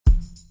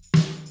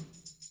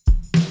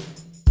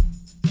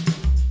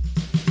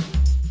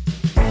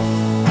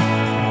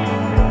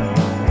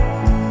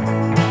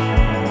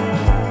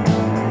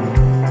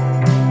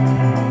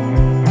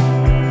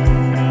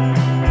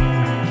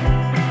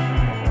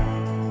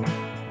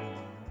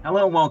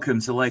Hello and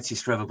welcome to the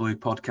latest Forever Blue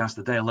podcast,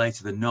 a day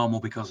later than normal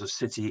because of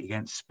City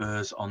against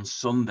Spurs on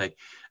Sunday.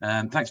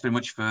 Thanks very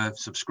much for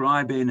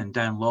subscribing and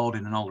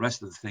downloading and all the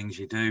rest of the things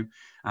you do.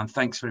 And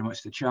thanks very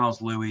much to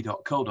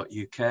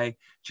charleslouis.co.uk,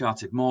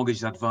 chartered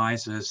mortgage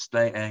advisors,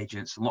 estate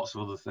agents, and lots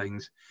of other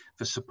things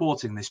for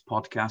supporting this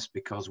podcast,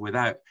 because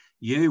without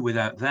you,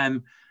 without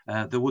them,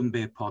 there wouldn't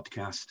be a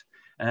podcast.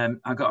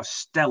 I've got a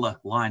stellar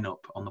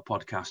lineup on the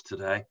podcast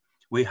today.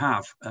 We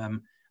have...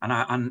 And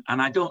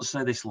I don't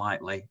say this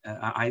lightly.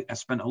 I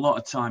spent a lot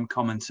of time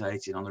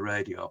commentating on the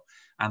radio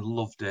and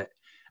loved it.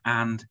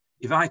 And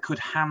if I could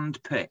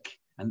handpick,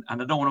 and I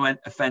don't want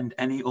to offend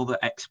any other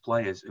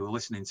ex-players who are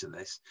listening to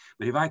this,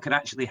 but if I could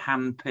actually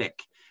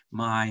handpick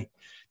my,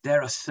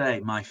 dare I say,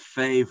 my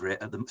favourite,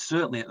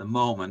 certainly at the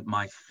moment,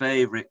 my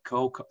favourite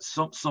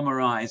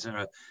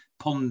summariser,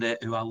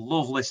 pundit who I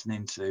love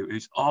listening to,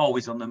 who's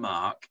always on the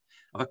mark.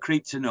 Have I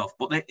creeped enough?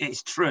 But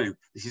it's true.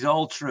 This is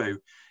all true.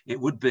 It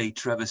would be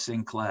Trevor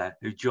Sinclair,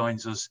 who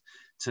joins us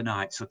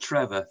tonight. So,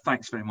 Trevor,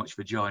 thanks very much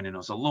for joining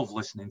us. I love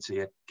listening to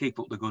you.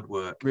 Keep up the good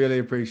work. Really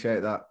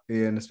appreciate that,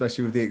 Ian,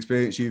 especially with the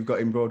experience you've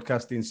got in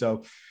broadcasting.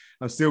 So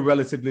I'm still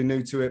relatively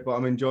new to it, but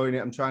I'm enjoying it.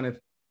 I'm trying to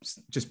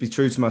just be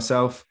true to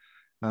myself.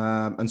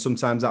 And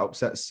sometimes that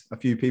upsets a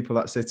few people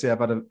at City. I've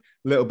had a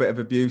little bit of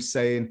abuse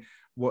saying,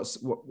 why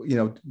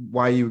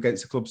are you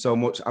against the club so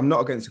much? I'm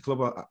not against the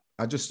club.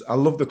 I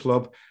love the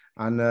club.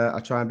 And I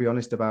try and be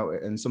honest about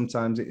it. And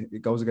sometimes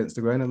it goes against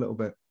the grain a little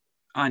bit.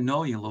 I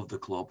know you love the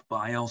club, but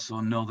I also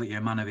know that you're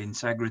a man of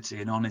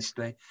integrity and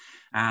honesty.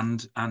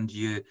 And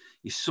you're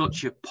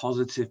such a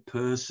positive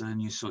person.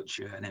 You're such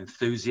an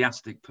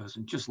enthusiastic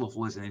person. Just love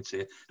listening to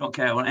you. Don't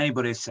care what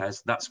anybody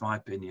says. That's my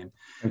opinion.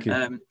 Thank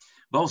you.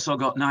 We've also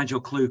got Nigel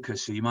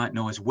Clucas, who you might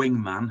know as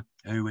Wingman,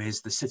 who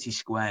is the City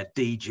Square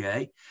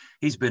DJ.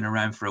 He's been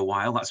around for a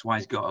while. That's why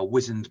he's got a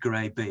wizened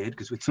grey beard,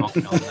 because we're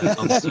talking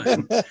on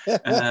Zoom.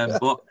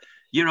 But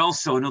you're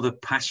also another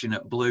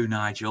passionate Blue,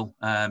 Nigel.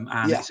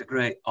 It's a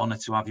great honour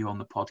to have you on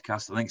the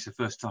podcast. I think it's the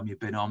first time you've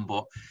been on,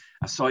 but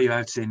I saw you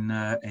out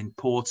in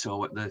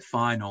Porto at the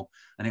final,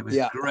 and it was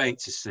great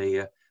to see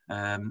you.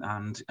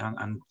 And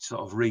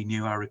sort of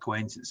renew our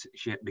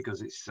acquaintanceship,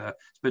 because it's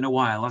been a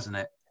while, hasn't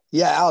it?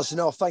 Yeah, Alice,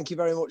 no, thank you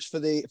very much for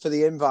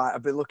the invite.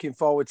 I've been looking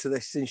forward to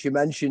this since you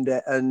mentioned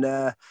it, and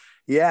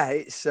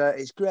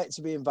it's great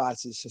to be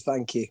invited. So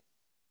thank you.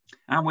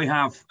 And we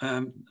have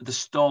the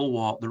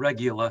stalwart, the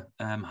regular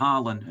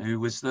Harlan,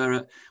 who was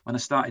there when I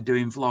started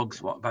doing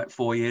vlogs, about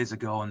 4 years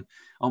ago, and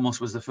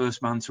almost was the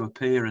first man to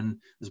appear, and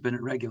has been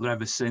a regular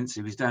ever since.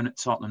 He was down at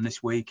Tottenham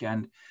this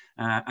weekend,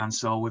 and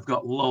so we've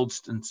got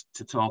loads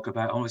to talk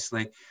about.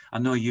 Obviously, I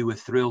know you were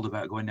thrilled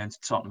about going down to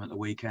Tottenham at the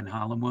weekend,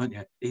 Harlan, weren't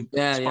you? In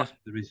spite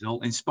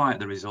of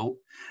the result.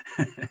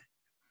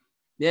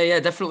 Yeah,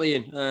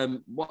 definitely.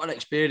 What an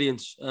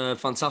experience!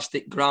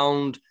 Fantastic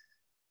ground.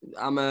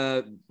 I'm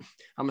a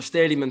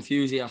stadium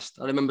enthusiast.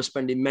 I remember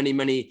spending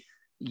many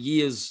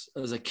years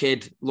as a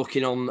kid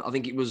looking on, I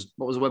think it was,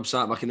 what was the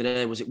website back in the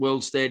day? Was it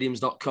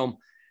worldstadiums.com?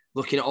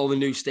 Looking at all the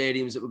new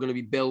stadiums that were going to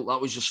be built. That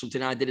was just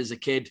something I did as a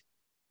kid.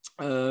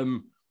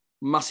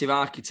 Massive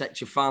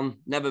architecture fan.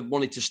 Never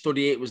wanted to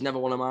study it. It was never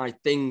one of my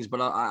things,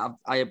 but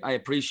I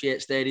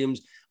appreciate stadiums.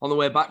 On the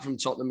way back from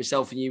Tottenham,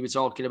 myself and you were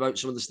talking about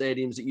some of the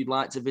stadiums that you'd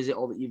like to visit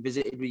or that you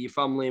visited with your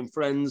family and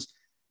friends.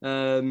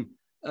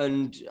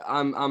 And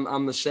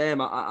I'm the same.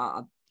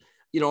 At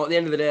the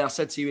end of the day, I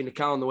said to you in the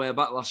car on the way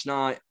back last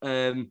night,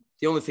 the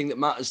only thing that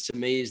matters to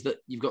me is that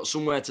you've got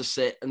somewhere to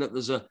sit and that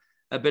there's a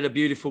bit of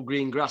beautiful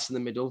green grass in the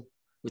middle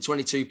with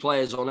 22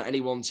 players on at any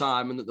one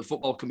time, and that the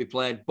football can be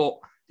played. But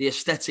the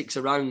aesthetics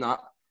around that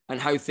and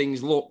how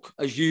things look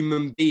as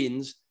human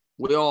beings,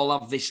 we all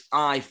have this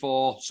eye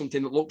for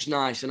something that looks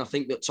nice. And I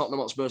think that Tottenham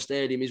Hotspur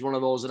Stadium is one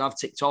of those that I've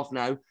ticked off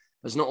now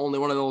as not only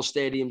one of those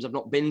stadiums I've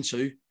not been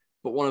to,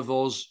 but one of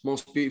those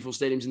most beautiful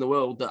stadiums in the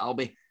world that I'll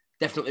be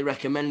definitely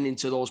recommending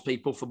to those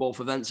people for both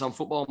events and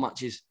football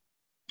matches.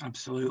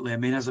 Absolutely. I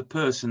mean, as a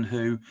person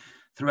who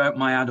throughout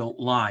my adult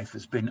life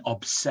has been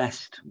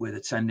obsessed with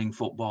attending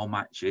football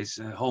matches,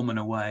 home and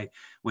away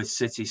with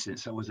City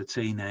since I was a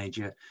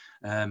teenager,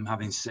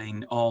 having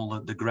seen all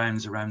of the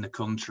grounds around the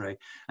country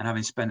and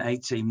having spent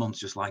 18 months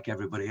just like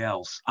everybody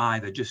else,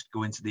 either just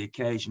going to the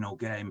occasional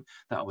game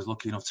that I was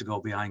lucky enough to go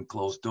behind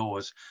closed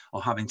doors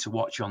or having to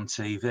watch on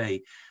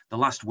TV. The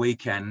last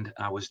weekend,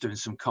 I was doing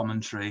some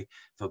commentary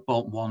for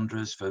Bolton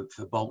Wanderers, for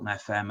Bolton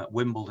FM at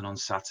Wimbledon on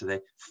Saturday.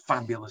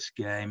 Fabulous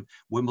game.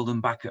 Wimbledon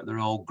back at their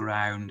old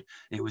ground.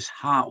 It was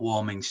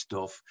heartwarming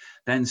stuff.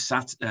 Then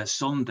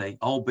Sunday,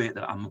 albeit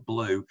that I'm a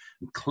Blue,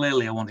 and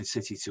clearly I wanted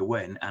City to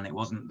win, and it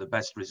wasn't the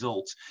best result.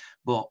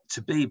 But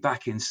to be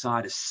back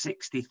inside a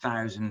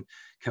 60,000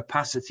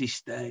 capacity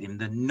stadium,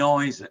 the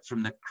noise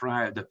from the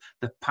crowd,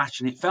 the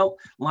passion, it felt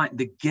like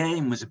the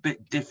game was a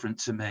bit different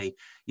to me.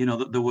 You know,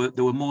 that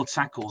there were more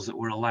tackles that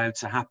were allowed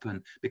to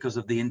happen because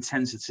of the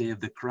intensity of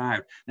the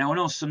crowd. Now, I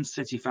know some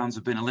City fans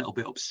have been a little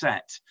bit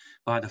upset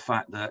by the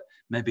fact that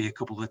maybe a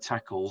couple of the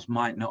tackles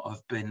might not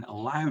have been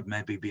allowed,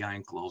 maybe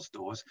behind closed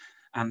doors.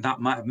 and that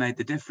might have made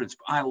the difference.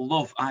 But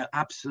I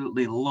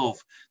absolutely love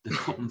the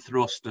cut and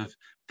thrust of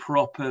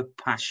proper,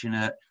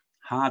 passionate,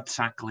 hard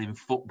tackling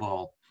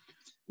football.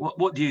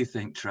 What do you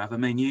think, Trev? I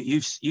mean, you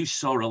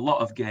saw a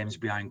lot of games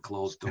behind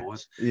closed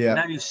doors. Yeah.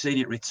 Now you've seen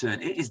it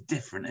return. It is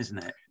different,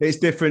 isn't it? It's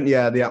different,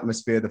 yeah. The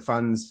atmosphere, the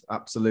fans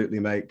absolutely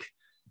make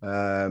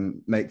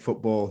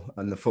football,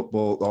 and the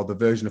football, or the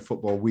version of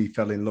football we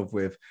fell in love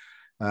with.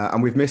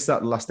 And we've missed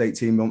that the last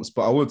 18 months.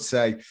 But I would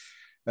say,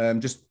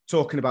 just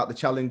talking about the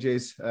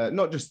challenges,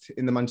 not just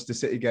in the Manchester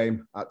City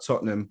game at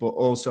Tottenham, but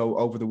also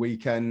over the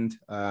weekend,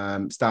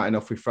 starting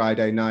off with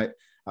Friday night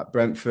at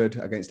Brentford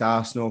against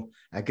Arsenal.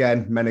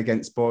 Again, men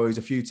against boys.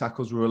 A few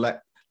tackles were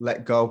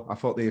let go. I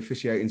thought the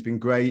officiating's been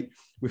great.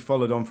 We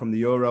followed on from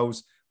the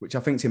Euros, which I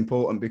think is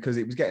important because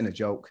it was getting a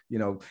joke. You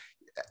know,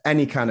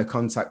 any kind of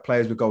contact,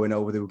 players were going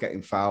over, they were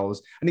getting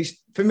fouls. And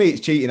for me, it's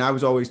cheating. I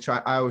always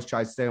try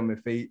to stay on my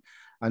feet.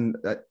 And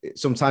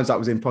sometimes that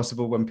was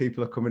impossible when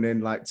people are coming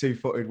in like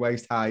 2-footed,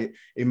 waist height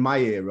in my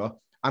era.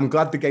 I'm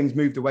glad the game's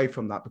moved away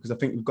from that, because I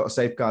think we've got to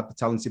safeguard the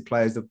talented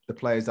players, the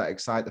players that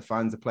excite the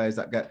fans, the players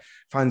that get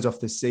fans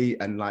off the seat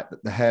and like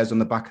the hairs on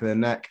the back of their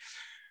neck.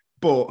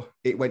 But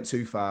it went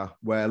too far,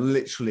 where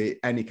literally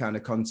any kind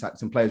of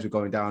contact and players were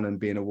going down and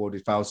being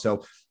awarded fouls.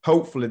 So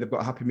hopefully they've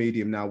got a happy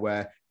medium now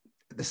where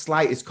the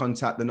slightest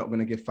contact, they're not going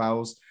to give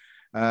fouls.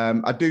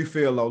 I do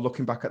feel, though,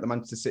 looking back at the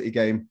Manchester City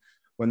game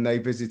when they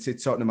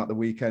visited Tottenham at the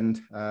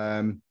weekend,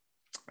 I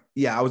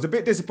was a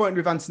bit disappointed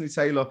with Anthony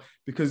Taylor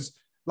because,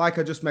 like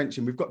I just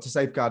mentioned, we've got to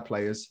safeguard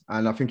players.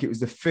 And I think it was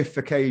the 5th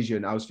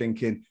occasion I was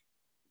thinking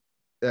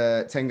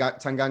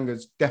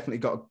Tanganga's definitely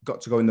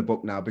got to go in the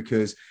book now,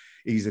 because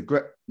he's a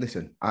great...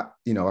 Listen,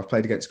 I've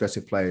played against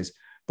aggressive players,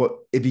 but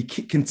if he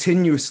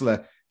continuously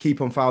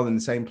keep on fouling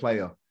the same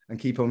player and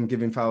keep on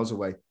giving fouls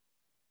away,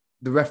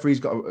 the referee's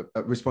got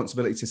a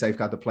responsibility to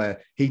safeguard the player.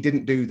 He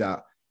didn't do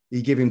that.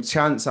 He gave him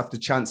chance after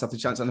chance after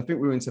chance. And I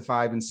think we were into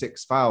 5 and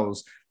 6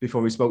 fouls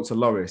before he spoke to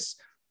Lloris.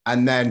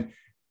 And then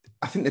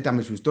I think the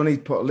damage was done. He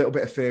put a little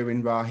bit of fear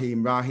in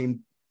Raheem.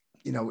 Raheem,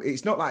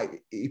 it's not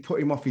like he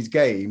put him off his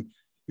game.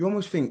 You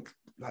almost think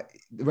like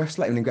the ref's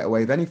letting him get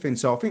away with anything.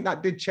 So I think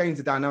that did change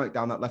the dynamic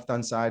down that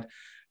left-hand side.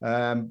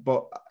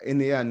 But in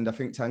the end, I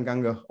think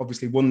Tanganga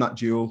obviously won that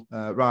duel.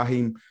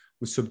 Raheem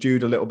was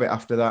subdued a little bit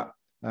after that.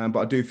 But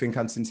I do think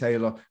Anthony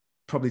Taylor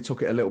probably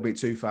took it a little bit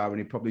too far, and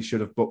he probably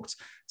should have booked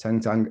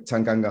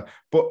Tanganga.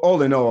 But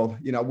all in all,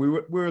 we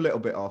were a little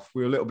bit off.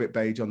 We were a little bit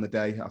beige on the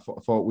day. I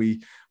thought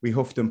we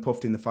huffed and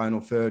puffed in the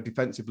final third.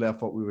 Defensively, I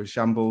thought we were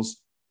shambles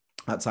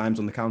at times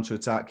on the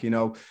counter-attack.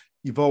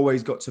 You've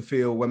always got to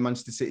feel when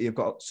Manchester City have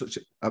got such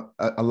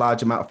a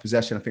large amount of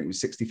possession, I think it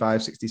was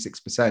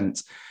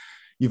 66%,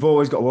 you've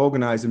always got to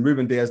organise, and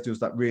Ruben Diaz does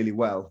that really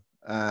well.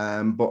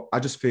 But I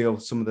just feel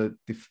some of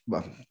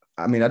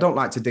I don't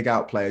like to dig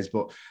out players,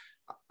 but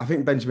I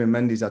think Benjamin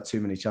Mendy's had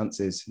too many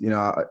chances.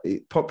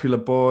 Popular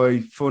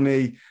boy,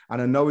 funny,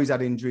 and I know he's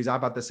had injuries.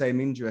 I've had the same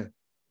injury.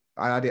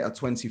 I had it at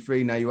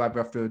 23. Now you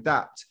either have to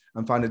adapt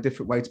and find a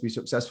different way to be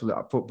successful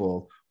at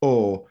football,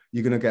 or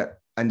you're going to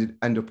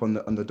end up on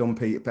the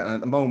dump heap. But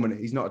at the moment,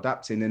 he's not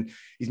adapting and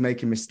he's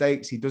making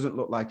mistakes. He doesn't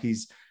look like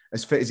he's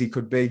as fit as he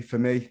could be for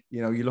me.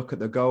 You look at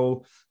the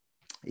goal,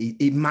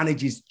 he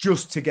manages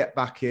just to get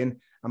back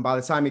in. And by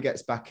the time he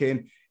gets back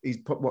in, he's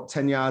put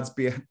 10 yards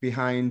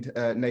behind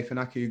Nathan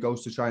Ake, who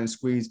goes to try and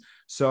squeeze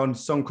Son.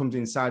 Son comes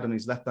inside on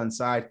his left-hand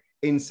side,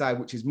 inside,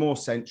 which is more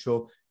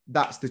central.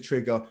 That's the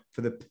trigger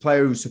for the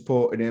player who's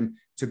supporting him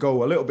to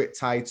go a little bit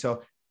tighter,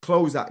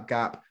 close that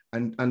gap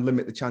and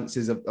limit the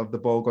chances of the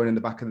ball going in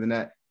the back of the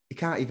net. He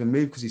can't even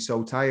move because he's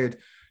so tired.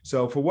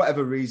 So for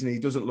whatever reason, he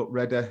doesn't look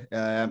ready.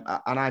 And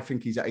I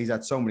think he's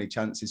had so many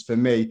chances. For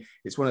me,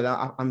 it's one of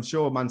that. I'm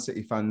sure Man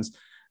City fans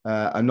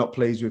are not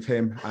pleased with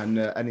him. And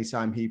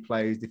anytime he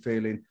plays, they're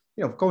feeling,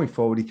 going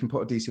forward, he can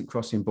put a decent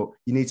cross in, but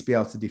you need to be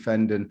able to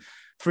defend. And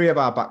 3 of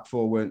our back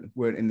 4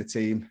 weren't in the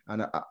team.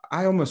 And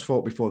I almost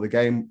thought before the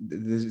game,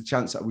 there's a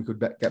chance that we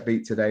could get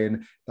beat today.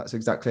 And that's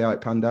exactly how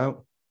it panned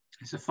out.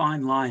 It's a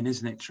fine line,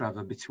 isn't it,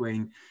 Trevor,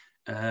 between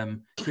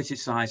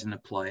criticising a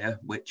player,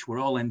 which we're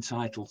all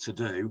entitled to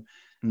do,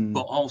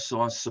 but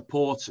also as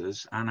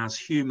supporters and as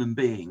human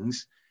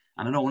beings.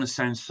 And I don't want to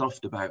sound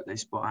soft about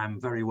this, but I'm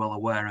very well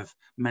aware of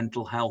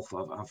mental health.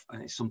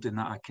 It's something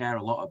that I care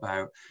a lot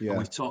about. Yeah. And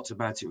we've talked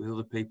about it with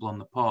other people on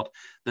the pod,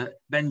 that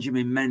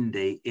Benjamin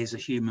Mendy is a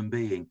human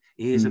being.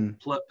 He is a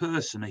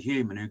person, a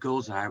human who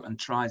goes out and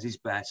tries his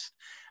best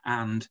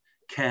and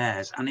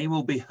cares, and he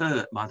will be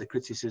hurt by the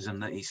criticism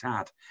that he's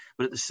had.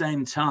 But at the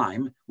same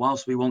time,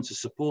 whilst we want to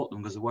support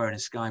them because they're wearing a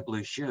sky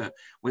blue shirt,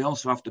 we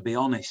also have to be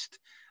honest.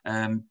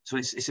 So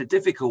it's a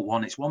difficult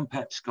one. It's one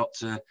Pep's got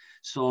to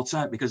sort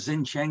out, because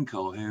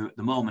Zinchenko, who at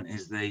the moment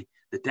is the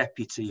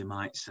deputy, you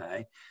might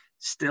say,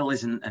 still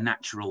isn't a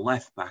natural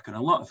left back. And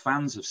a lot of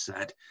fans have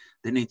said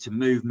they need to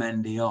move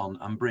Mendy on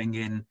and bring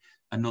in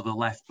another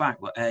left back.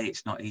 But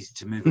it's not easy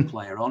to move a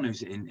player on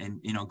who's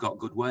got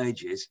good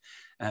wages.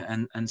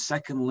 And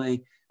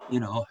secondly,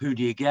 who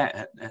do you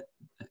get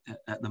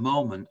at the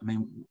moment. I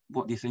mean,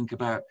 what do you think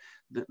about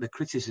the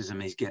criticism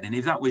he's getting?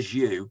 If that was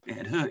you,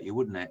 it'd hurt you,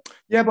 wouldn't it?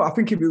 Yeah, but I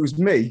think if it was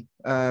me,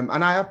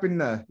 and I have been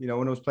there, you know,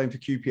 when I was playing for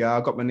QPR,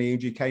 I got my knee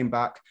injury, came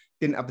back,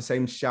 didn't have the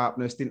same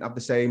sharpness, didn't have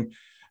the same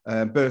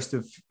burst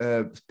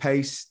of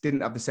pace,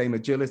 didn't have the same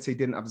agility,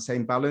 didn't have the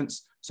same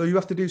balance. So you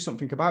have to do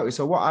something about it.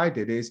 So what I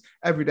did is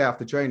every day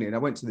after training, I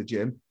went to the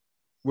gym,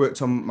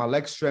 worked on my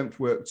leg strength,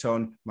 worked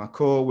on my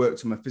core,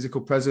 worked on my physical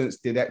presence,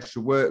 did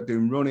extra work,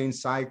 doing running,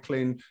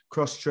 cycling,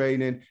 cross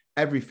training,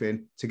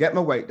 everything to get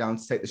my weight down,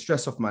 to take the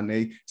stress off my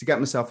knee, to get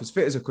myself as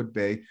fit as I could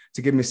be,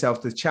 to give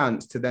myself the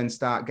chance to then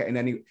start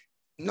getting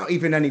not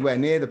even anywhere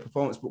near the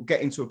performance, but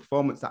get into a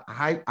performance that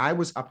I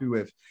was happy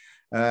with.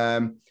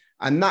 And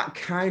that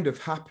kind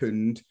of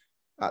happened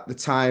at the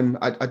time.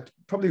 I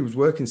probably was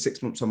working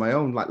 6 months on my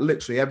own, like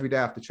literally every day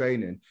after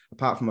training,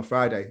 apart from a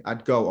Friday,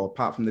 I'd go, or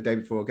apart from the day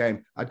before a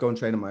game, I'd go and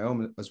train on my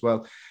own as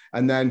well.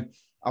 And then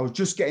I was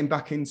just getting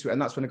back into it.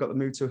 And that's when I got the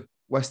move to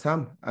West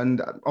Ham.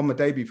 And on my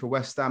debut for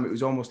West Ham, it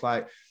was almost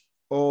like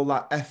all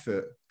that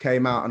effort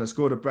came out, and I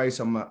scored a brace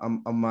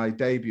on my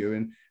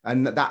debut.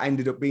 And that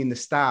ended up being the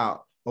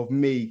start of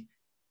me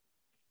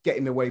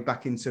getting my way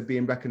back into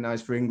being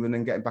recognised for England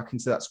and getting back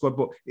into that squad.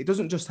 But it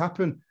doesn't just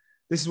happen.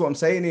 This is what I'm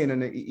saying, Ian.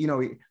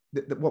 And,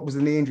 what was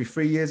the knee injury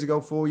 3 years ago,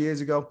 4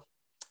 years ago?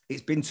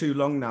 It's been too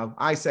long now.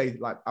 I say,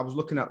 like, I was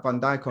looking at Van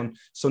Dijk on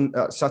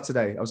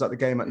Saturday. I was at the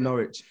game at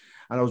Norwich,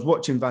 and I was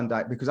watching Van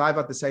Dijk because I've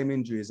had the same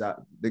injury as that,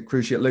 the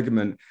cruciate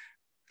ligament.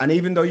 And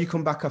even though you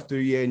come back after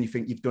a year and you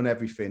think you've done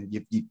everything,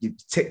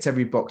 you've ticked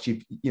every box,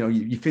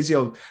 the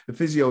physio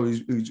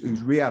who's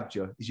rehabbed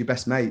you is your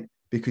best mate,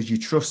 because you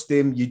trust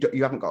him.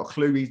 You haven't got a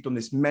clue. He's done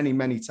this many,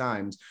 many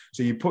times.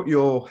 So you put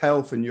your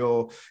health and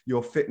your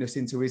fitness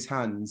into his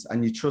hands,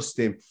 and you trust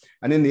him.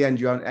 And in the end,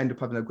 you end up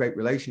having a great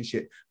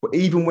relationship. But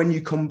even when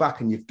you come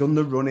back and you've done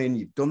the running,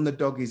 you've done the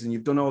doggies, and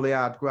you've done all the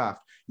hard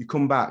graft, you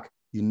come back,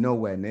 you're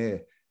nowhere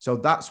near. So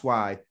that's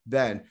why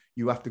then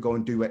you have to go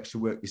and do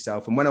extra work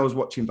yourself. And when I was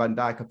watching Van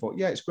Dijk, I thought,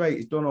 yeah, it's great.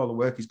 He's done all the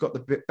work. He's got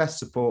the best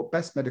support,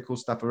 best medical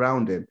staff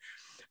around him.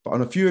 But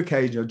on a few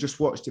occasions, I just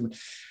watched him,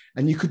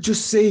 and you could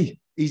just see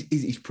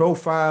his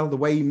profile, the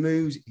way he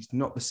moves, he's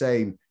not the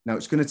same. Now,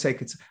 it's going to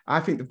take it.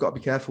 I think they've got to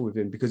be careful with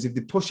him, because if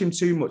they push him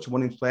too much and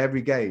want him to play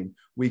every game,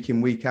 week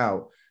in, week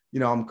out,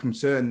 I'm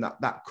concerned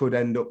that could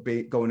end up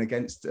going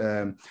against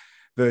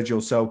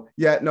Virgil. So,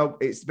 yeah, no,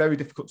 it's very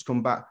difficult to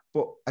come back.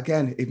 But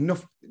again,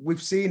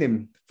 we've seen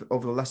him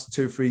over the last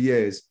 2 or 3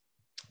 years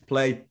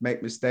play,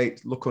 make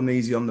mistakes, look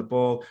uneasy on the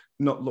ball,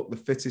 not look the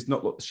fittest,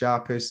 not look the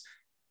sharpest.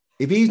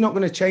 If he's not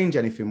going to change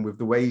anything with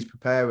the way he's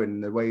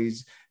preparing, the way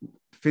he's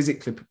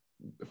physically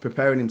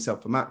preparing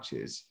himself for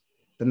matches,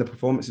 then the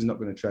performance is not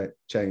going to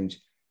change.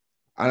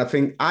 And I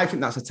think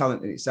that's a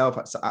talent in itself.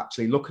 That's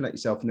actually looking at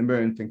yourself in the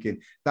mirror and thinking,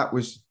 that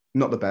was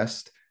not the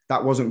best.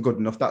 That wasn't good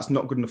enough. That's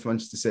not good enough for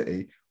Manchester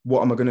City.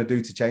 What am I going to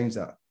do to change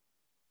that?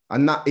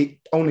 And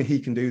only he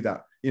can do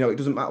that. It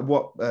doesn't matter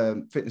what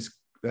fitness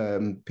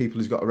people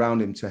he's got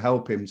around him to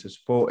help him, to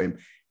support him.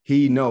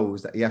 He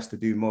knows that he has to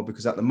do more,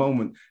 because at the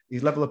moment,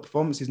 his level of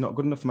performance is not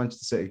good enough for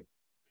Manchester City.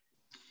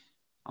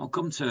 I'll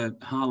come to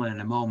Harlan in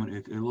a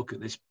moment, who look at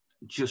this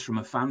just from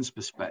a fan's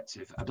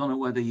perspective. I don't know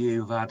whether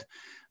you've had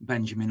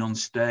Benjamin on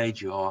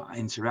stage or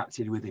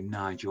interacted with him,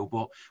 Nigel,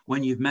 but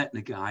when you've met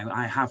the guy,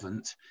 I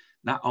haven't,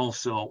 that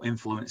also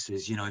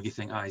influences, if you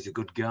think, he's a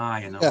good guy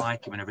and I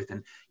like him and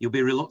everything, you'll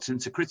be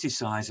reluctant to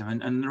criticise him.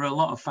 And there are a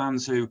lot of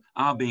fans who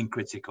are being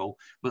critical,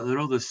 but there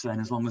are others saying,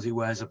 as long as he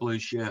wears a blue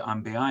shirt,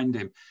 I'm behind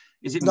him.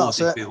 Is it more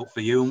difficult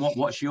for you? And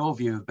what's your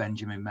view of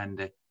Benjamin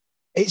Mendy?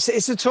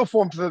 It's a tough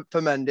one for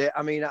Mendy.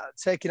 I mean,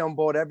 taking on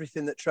board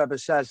everything that Trevor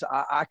says,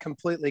 I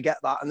completely get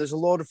that. And there's a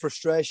lot of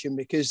frustration,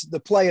 because the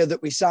player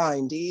that we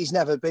signed, he's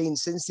never been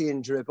since the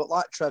injury. But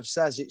like Trev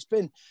says, it's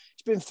been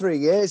 3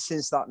 years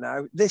since that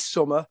now. This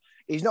summer,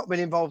 he's not been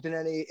involved in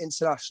any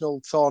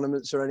international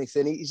tournaments or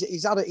anything.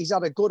 He's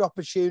had a good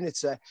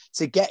opportunity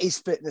to get his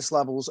fitness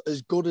levels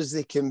as good as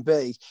they can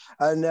be,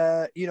 and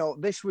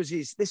this was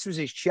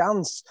his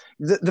chance.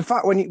 The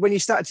fact when you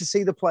started to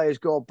see the players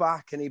go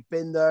back, and he'd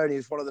been there, and he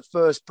was one of the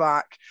first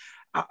back.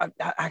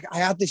 I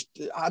had this.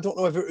 I don't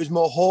know if it was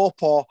more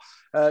hope or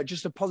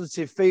just a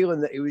positive feeling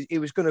that he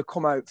was going to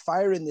come out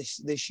firing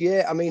this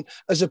year. I mean,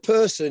 as a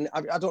person,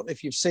 I don't know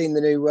if you've seen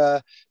the new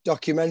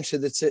documentary,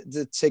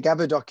 the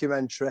Together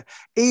documentary.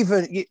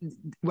 Even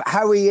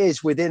how he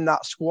is within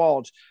that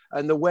squad,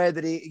 and the way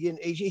that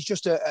he's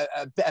just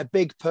a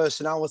big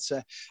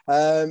personality.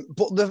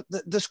 But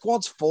the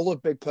squad's full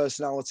of big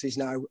personalities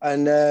now,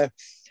 and.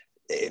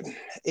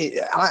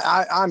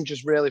 I'm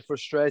just really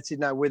frustrated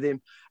now with him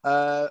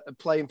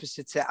playing for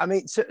City. I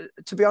mean,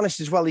 to be honest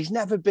as well, he's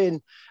never been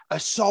a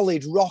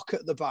solid rock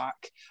at the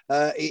back.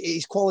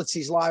 His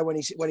qualities lie when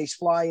he's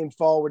flying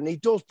forward, and he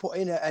does put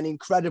in an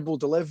incredible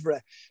delivery.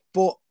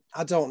 But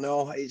I don't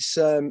know. It's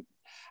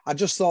I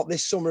just thought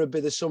this summer would be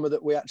the summer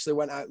that we actually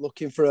went out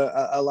looking for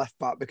a left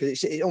back,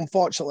 because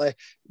unfortunately,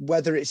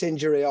 whether it's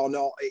injury or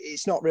not,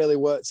 it's not really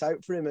worked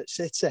out for him at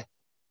City.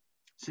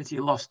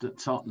 City lost at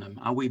Tottenham.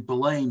 Are we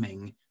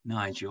blaming,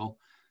 Nigel,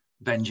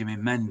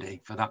 Benjamin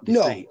Mendy for that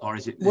defeat, or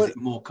is it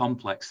more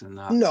complex than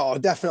that? No,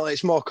 definitely,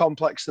 it's more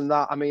complex than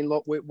that. I mean,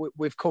 look,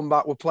 we've come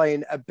back. We're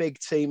playing a big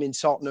team in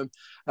Tottenham.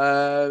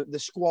 The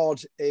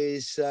squad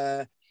is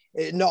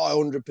not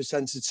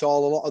 100% at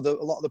all. A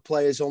lot of the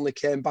players only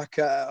came back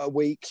a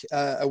week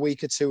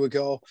or two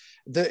ago.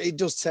 It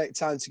does take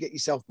time to get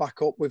yourself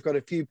back up. We've got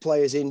a few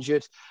players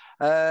injured,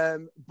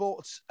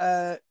 but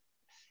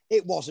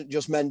it wasn't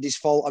just Mendy's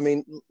fault. I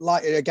mean,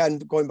 like, again,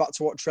 going back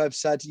to what Trev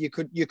said, you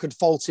could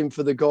fault him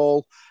for the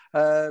goal,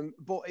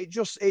 but it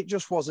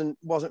just wasn't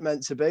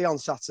meant to be on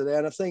Saturday.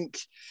 And I think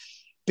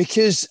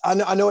because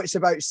I know it's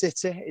about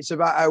City, it's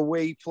about how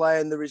we play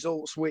and the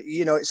results.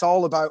 It's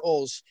all about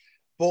us.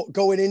 But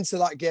going into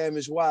that game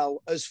as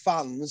well as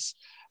fans,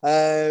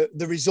 the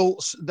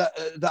results that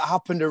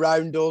happened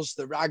around us,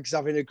 the Rags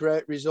having a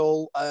great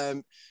result,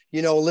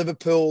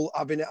 Liverpool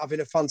having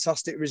a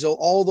fantastic result,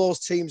 all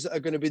those teams that are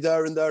going to be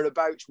there and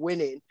thereabouts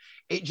winning,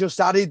 it just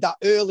added that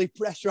early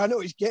pressure. I know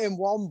it's game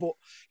one, but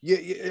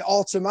you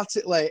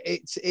automatically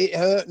it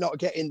hurt not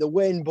getting the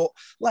win. But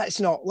let's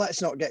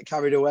not get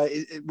carried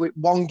away.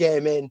 One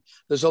game in,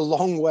 there's a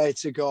long way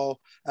to go.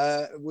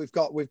 We've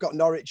got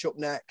Norwich up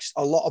next.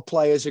 A lot of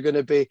players are going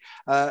to be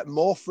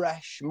more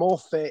fresh, more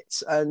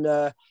fit, and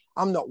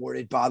I'm not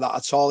worried by that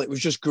at all. It was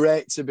just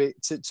great to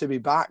be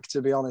back,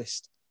 to be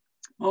honest.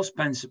 Most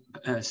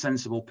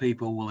sensible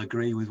people will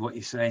agree with what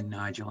you're saying,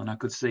 Nigel, and I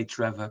could see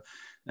Trevor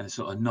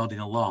sort of nodding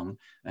along.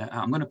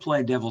 I'm going to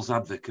play devil's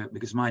advocate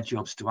because my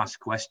job's to ask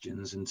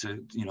questions and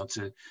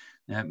to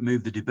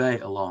move the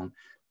debate along.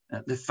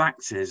 The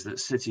fact is that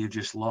City have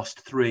just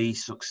lost 3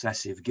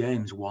 successive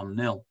games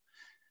 1-0.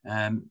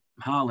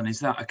 Harlan, is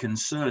that a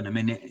concern? I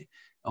mean,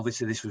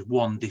 obviously this was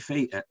one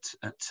defeat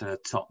at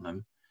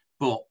Tottenham,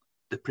 but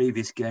the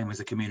previous game was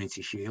the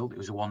Community Shield. It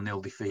was a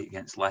 1-0 defeat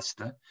against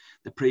Leicester.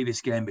 The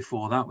previous game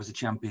before that was the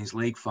Champions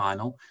League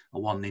final, a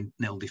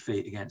 1-0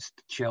 defeat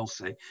against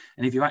Chelsea.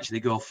 And if you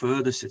actually go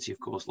further, City, of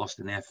course, lost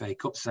in the FA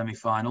Cup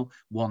semi-final,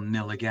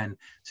 1-0 again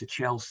to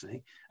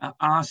Chelsea.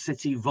 Are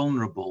City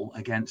vulnerable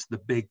against the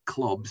big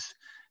clubs,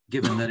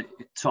 given that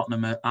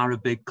Tottenham are a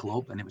big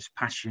club and it was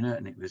passionate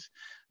and it was,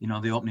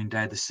 the opening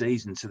day of the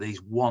season, to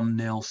these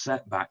 1-0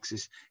 setbacks?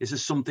 Is there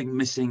something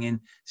missing in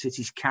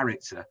City's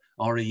character,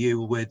 or are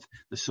you with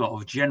the sort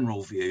of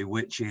general view,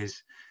 which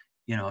is,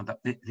 that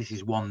this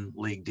is one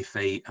league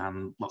defeat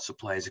and lots of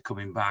players are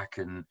coming back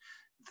and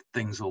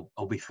things will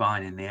be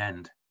fine in the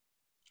end?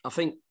 I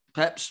think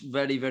Pep's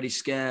very, very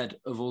scared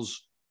of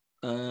us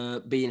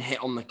being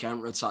hit on the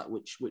counter-attack,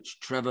 which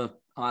Trevor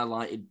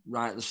highlighted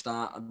right at the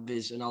start of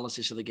his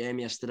analysis of the game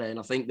yesterday. And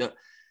I think that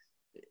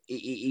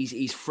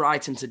he's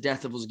frightened to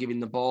death of us giving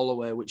the ball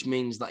away, which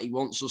means that he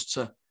wants us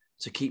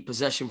to keep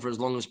possession for as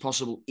long as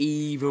possible,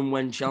 even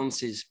when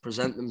chances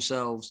present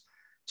themselves,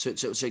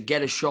 to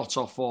get a shot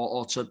off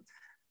or to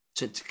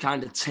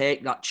kind of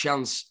take that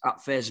chance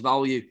at face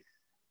value.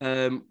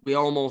 We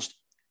almost,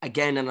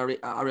 again, and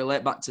I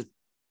relate back to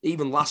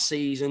even last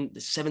season, the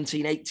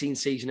 17-18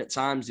 season at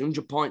times, the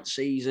 100-point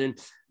season,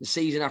 the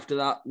season after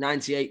that,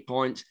 98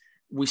 points,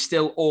 we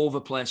still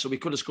overplay. So we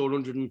could have scored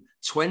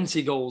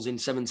 120 goals in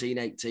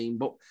 17-18,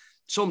 but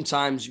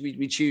sometimes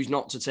we choose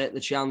not to take the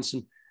chance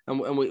and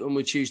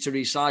we choose to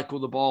recycle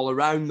the ball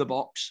around the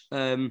box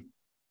and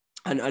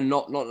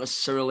not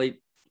necessarily,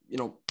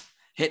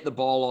 hit the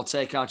ball or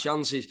take our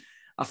chances.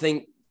 I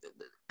think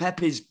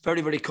Pep is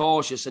very, very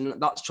cautious, and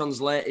that's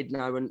translated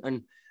now,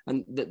 and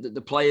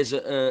the players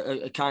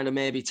are kind of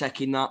maybe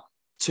taking that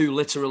too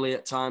literally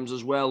at times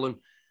as well, and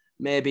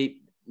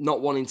maybe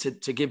not wanting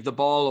to give the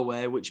ball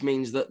away, which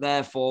means that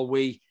therefore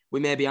we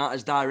maybe aren't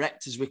as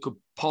direct as we could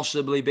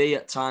possibly be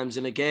at times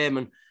in a game.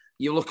 And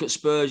you look at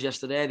Spurs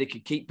yesterday, they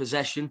could keep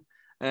possession.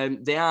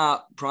 They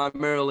are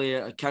primarily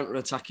a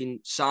counter-attacking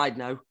side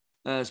now,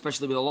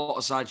 especially with a lot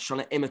of sides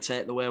trying to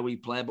imitate the way we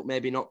play, but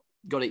maybe not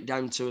got it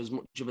down to as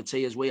much of a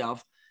T as we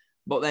have.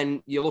 But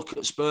then you look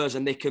at Spurs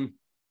and they can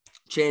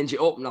change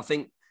it up. And I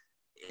think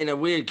in a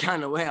weird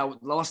kind of way, the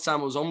last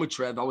time I was on with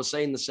Trev, I was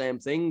saying the same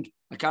thing.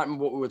 I can't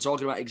remember what we were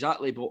talking about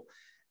exactly, but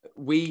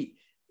we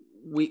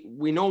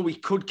know we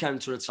could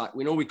counter-attack.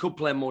 We know we could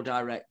play more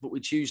direct, but we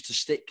choose to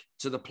stick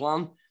to the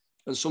plan.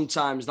 And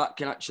sometimes that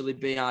can actually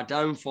be our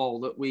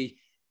downfall, that we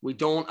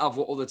don't have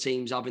what other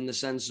teams have, in the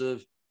sense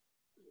of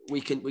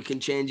we can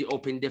change it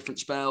up in different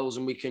spells,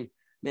 and we can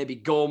maybe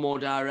go more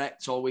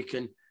direct, or we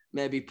can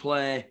maybe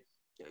play,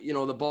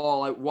 the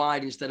ball out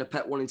wide instead of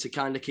Pep wanting to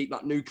kind of keep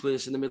that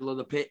nucleus in the middle of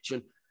the pitch.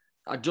 And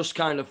I just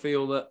kind of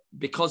feel that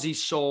because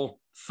he's so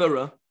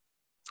thorough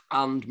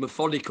and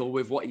methodical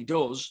with what he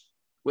does,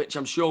 which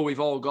I'm sure we've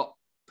all got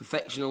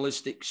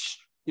perfectionistic,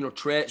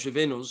 traits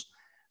within us,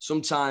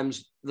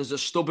 sometimes there's a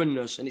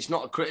stubbornness, and it's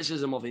not a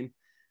criticism of him,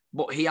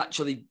 but he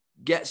actually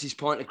gets his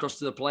point across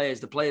to the players.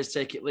 The players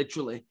take it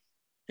literally,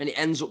 and it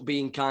ends up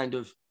being kind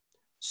of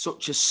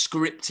such a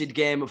scripted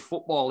game of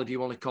football, if you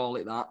want to call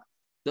it that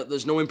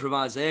there's no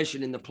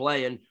improvisation in the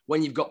play. And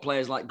when you've got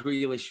players like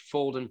Grealish,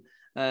 Foden,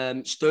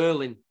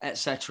 Sterling,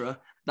 etc.,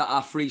 that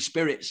are free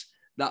spirits,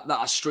 that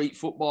are street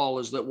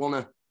footballers that want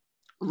to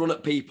run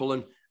at people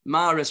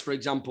Mahrez, for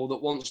example,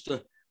 that wants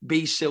to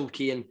be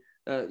silky and,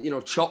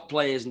 chop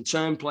players and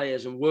turn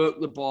players and work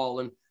the ball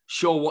and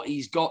show what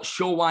he's got,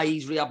 show why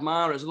he's Riyad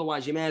Mahrez.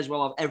 Otherwise, you may as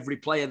well have every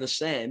player the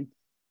same.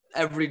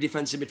 Every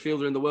defensive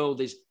midfielder in the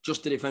world is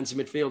just a defensive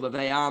midfielder.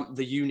 They aren't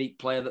the unique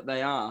player that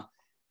they are.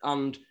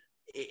 And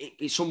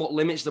it somewhat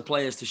limits the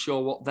players to show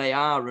what they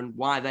are and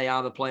why they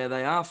are the player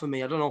they are for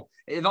me. I don't know.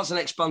 If that's an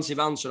expansive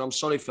answer, I'm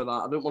sorry for that.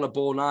 I don't want to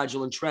bore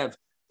Nigel and Trev,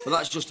 but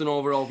that's just an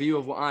overall view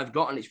of what I've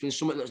got. And it's been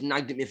something that's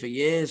nagged at me for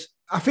years.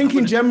 I think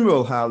in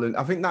general, Harlan,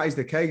 I think that is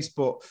the case.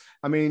 But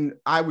I mean,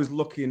 I was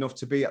lucky enough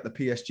to be at the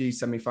PSG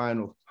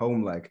semi-final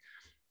home leg.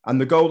 And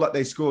the goal that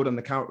they scored on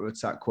the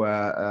counter-attack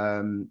where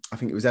I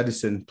think it was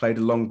Edison played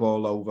a long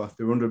ball over.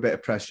 They were under a bit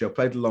of pressure,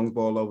 played a long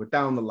ball over,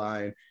 down the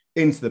line,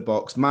 into the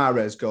box,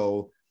 Mahrez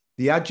goal.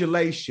 The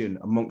adulation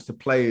amongst the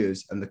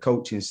players and the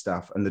coaching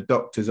staff and the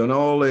doctors and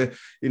all the,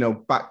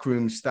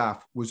 backroom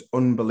staff was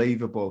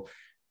unbelievable.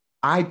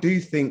 I do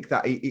think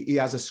that he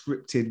has a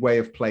scripted way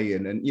of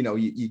playing, and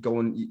you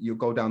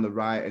go down the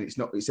right, and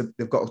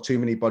they've got too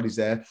many bodies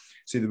there,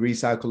 so they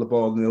recycle the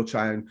ball and they'll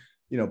try and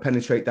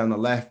penetrate down the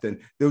left,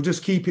 and they'll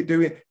just keep it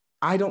doing.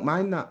 I don't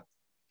mind that,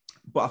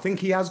 but I think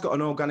he has got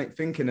an organic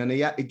thinking, and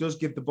he does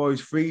give the boys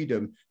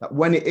freedom that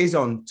when it is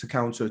on to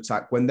counter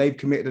attack, when they've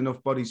committed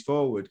enough bodies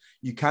forward,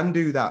 you can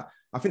do that.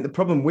 I think the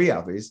problem we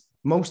have is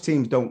most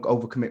teams don't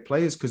overcommit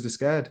players because they're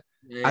scared.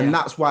 Yeah. And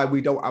that's why we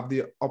don't have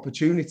the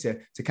opportunity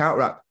to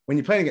counteract. When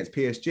you're playing against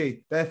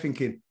PSG, they're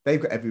thinking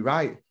they've got every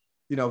right.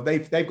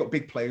 They've got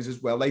big players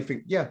as well. They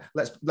think,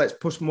 let's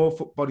push more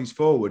bodies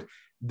forward.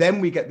 Then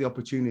we get the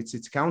opportunity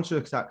to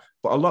counter-attack.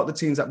 But a lot of the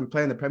teams that we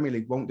play in the Premier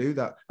League won't do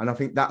that. And I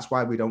think that's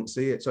why we don't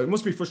see it. So it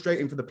must be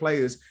frustrating for the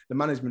players, the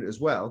management as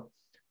well.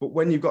 But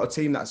when you've got a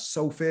team that's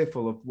so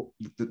fearful of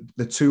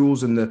the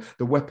tools and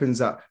the weapons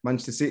that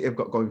Manchester City have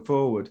got going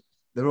forward,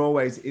 they're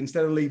always,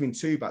 instead of leaving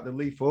two back, they'll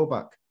leave four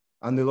back.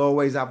 And they'll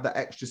always have that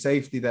extra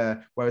safety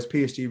there, whereas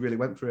PSG really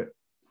went for it.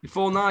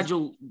 Before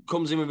Nigel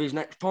comes in with his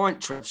next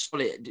point, Trev,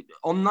 sorry,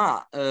 on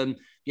that,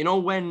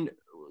 when,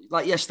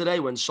 like yesterday,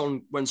 when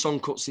Son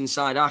cuts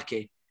inside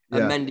Ake,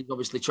 and Mendy's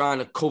obviously trying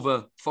to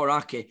cover for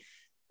Ake,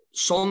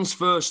 Son's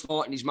first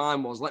thought in his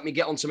mind was, let me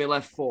get onto my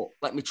left foot,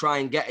 let me try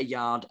and get a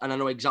yard, and I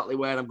know exactly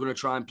where I'm going to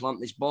try and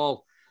plant this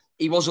ball.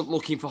 He wasn't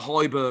looking for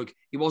Højbjerg.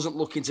 He wasn't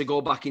looking to go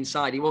back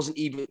inside. He wasn't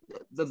even,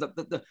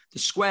 the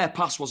square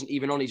pass wasn't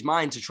even on his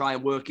mind to try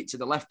and work it to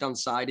the left-hand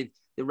side if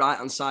the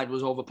right-hand side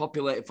was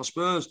overpopulated for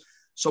Spurs.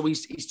 So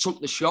he's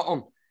took the shot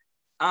on.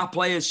 Our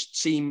players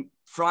seem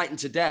frightened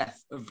to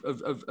death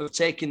of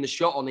taking the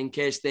shot on in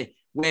case they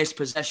waste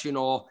possession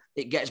or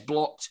it gets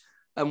blocked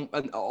or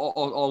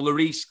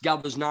Lloris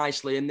gathers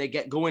nicely and they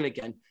get going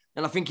again.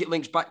 And I think it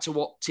links back to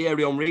what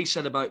Thierry Henry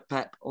said about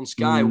Pep on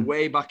Sky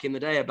way back in the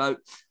day about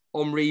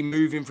Henry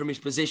moving from his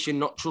position,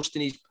 not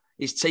trusting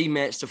his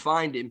teammates to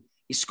find him.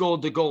 He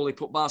scored the goal, he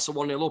put Barca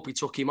 1-0 up, he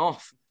took him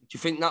off. Do you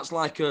think that's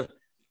like a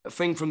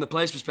thing from the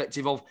player's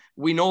perspective of,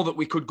 we know that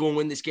we could go and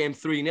win this game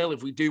 3-0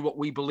 if we do what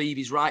we believe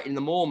is right in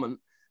the moment,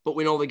 but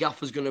we know the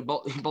gaffer's going to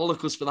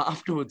bollock us for that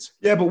afterwards?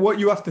 Yeah, but what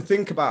you have to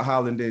think about,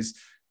 Haaland, is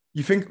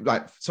you think,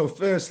 so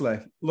firstly,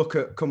 look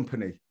at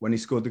Kompany when he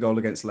scored the goal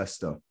against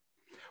Leicester.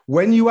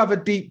 When you have a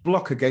deep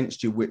block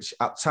against you, which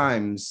at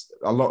times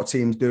a lot of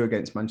teams do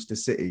against Manchester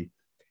City,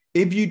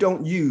 if you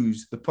don't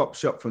use the pop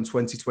shot from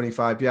 20,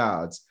 25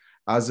 yards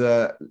as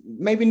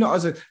maybe not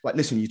as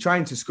listen, you're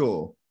trying to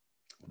score,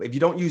 but if you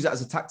don't use that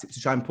as a tactic to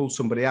try and pull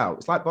somebody out,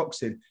 it's like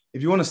boxing.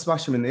 If you want to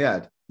smash them in the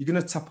head, you're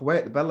going to tap away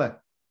at the belly.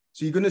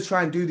 So you're going to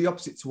try and do the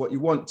opposite to what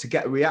you want to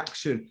get a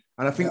reaction.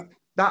 And I think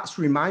that's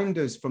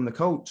reminders from the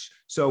coach.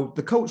 So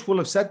the coach will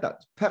have said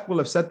that. Pep will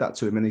have said that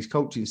to him and his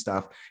coaching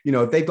staff.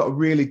 If they've got a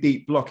really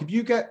deep block, if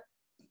you get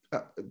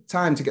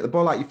time to get the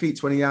ball out your feet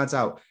 20 yards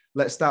out,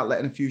 let's start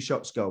letting a few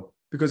shots go.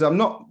 Because I'm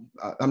not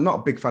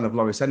a big fan of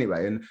Lloris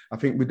anyway, and I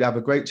think we'd have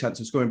a great chance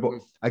of scoring. But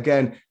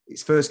again,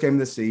 it's first game of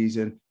the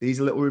season. These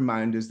are little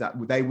reminders that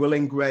they will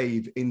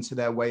engrave into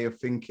their way of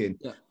thinking.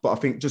 Yeah. But I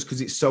think just because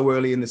it's so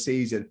early in the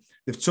season,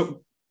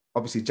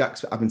 obviously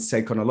Jack's having to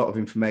take on a lot of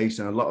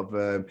information, a lot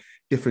of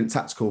different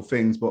tactical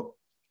things. But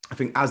I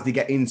think as they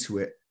get into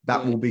it,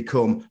 that will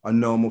become a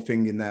normal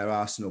thing in their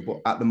arsenal. But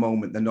at the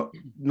moment, they're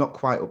not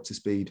quite up to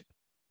speed.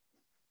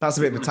 That's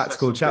a bit of a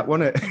tactical chat,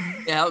 wasn't it?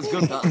 Yeah, that was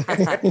good.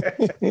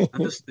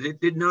 That.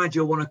 Did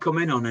Nigel want to come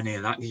in on any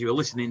of that? Because you were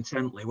listening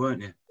intently,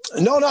 weren't you?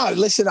 No.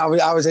 Listen, I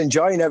was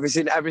enjoying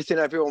everything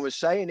everyone was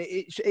saying.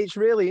 It's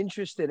really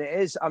interesting.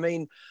 It is. I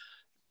mean,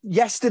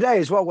 yesterday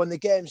as well, when the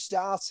game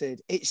started,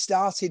 it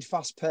started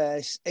fast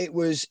paced. It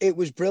was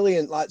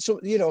brilliant. Like some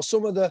of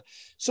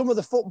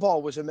the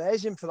football was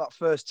amazing for that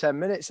first 10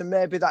 minutes, and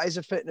maybe that is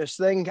a fitness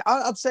thing.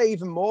 I'd say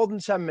even more than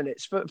 10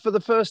 minutes for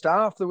the first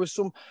half. There was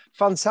some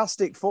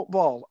fantastic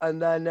football, and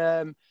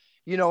then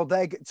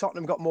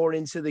Tottenham got more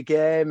into the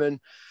game, and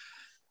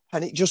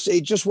it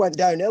just went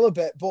downhill a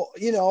bit. But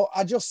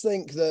I just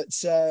think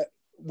that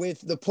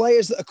with the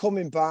players that are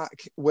coming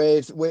back,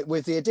 with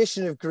the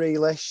addition of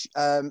Grealish,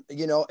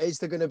 is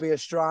there going to be a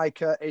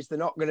striker? Is there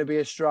not going to be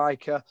a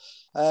striker?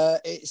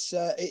 It's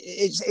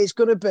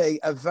going to be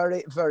a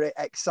very, very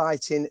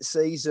exciting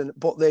season.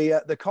 But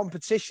the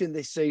competition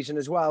this season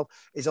as well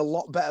is a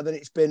lot better than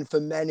it's been for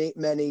many,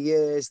 many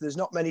years. There's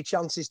not many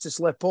chances to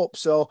slip up.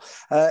 So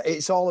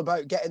it's all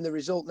about getting the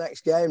result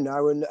next game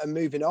now and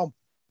moving on.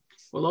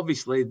 Well,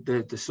 obviously,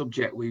 the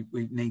subject we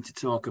need to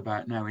talk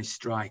about now is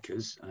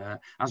strikers.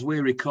 As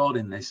we're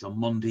recording this on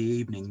Monday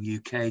evening,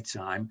 UK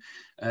time,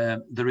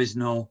 there is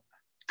no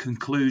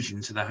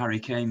conclusion to the Harry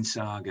Kane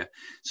saga.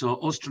 So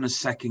us trying to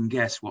second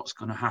guess what's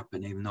going to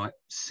happen, even though it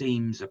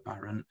seems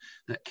apparent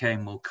that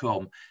Kane will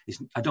come,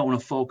 I don't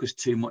want to focus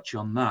too much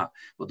on that.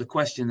 But the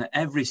question that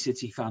every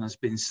City fan has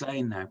been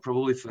saying now,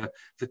 probably for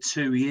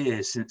 2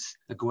 years since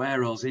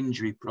Aguero's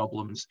injury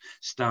problems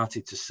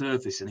started to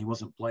surface and he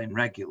wasn't playing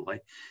regularly,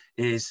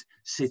 is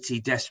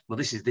City well,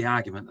 this is the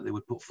argument that they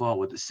would put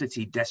forward, that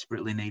City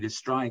desperately need a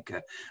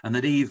striker, and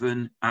that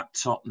even at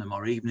Tottenham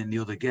or even in the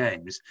other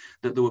games,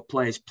 that there were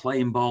players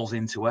playing balls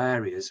into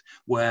areas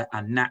where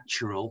a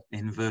natural,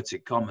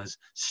 inverted commas,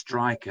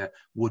 striker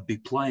would be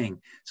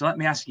playing. So let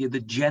me ask you the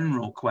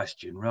general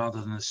question rather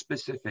than the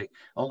specific,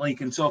 although you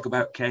can talk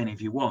about Kane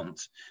if you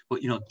want,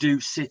 but, do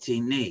City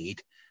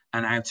need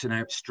an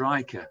out-and-out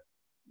striker?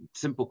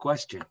 Simple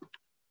question.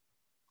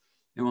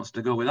 Who wants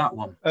to go with that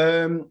one?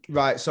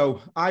 Right.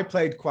 So I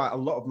played quite a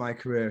lot of my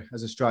career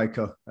as a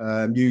striker.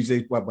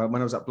 Usually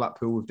when I was at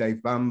Blackpool with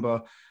Dave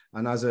Bamber,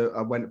 and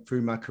I went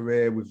through my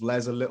career with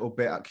Les a little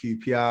bit at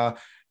QPR,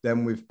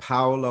 then with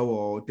Paolo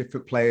or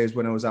different players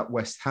when I was at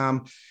West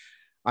Ham.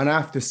 And I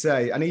have to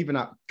say, and even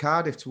at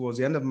Cardiff towards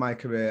the end of my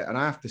career, and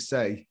I have to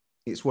say,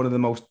 it's one of the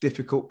most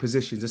difficult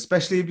positions,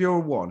 especially if you're a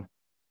one,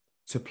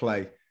 to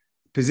play.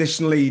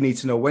 Positionally, you need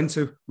to know when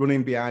to run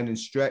in behind and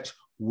stretch,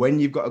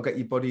 when you've got to get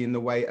your body in the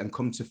way and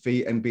come to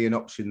feet and be an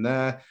option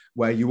there,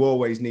 where you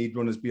always need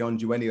runners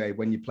beyond you anyway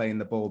when you're playing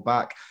the ball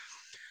back.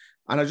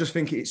 And I just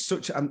think it's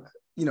such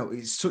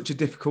a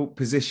difficult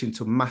position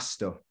to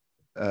master,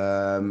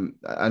 and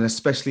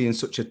especially in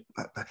such a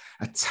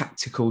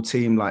tactical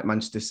team like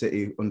Manchester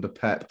City under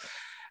Pep.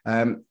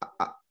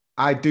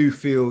 I do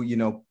feel,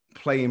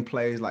 playing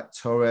players like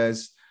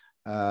Torres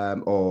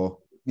or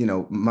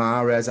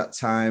Mahrez at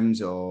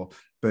times, or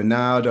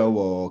Bernardo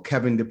or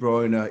Kevin De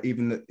Bruyne,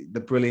 even the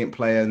brilliant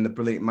player and the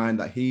brilliant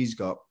mind that he's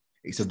got.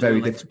 It's a very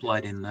difficult.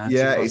 Played in there.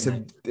 Yeah,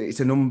 it's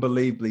an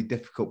unbelievably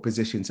difficult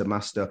position to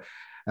master.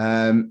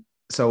 To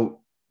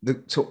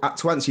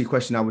answer your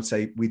question, I would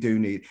say we do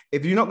need.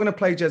 If you're not going to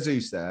play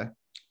Jesus there,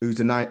 who's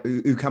a nine,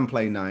 who can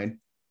play 9,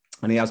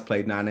 and he has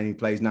played 9 and he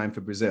plays 9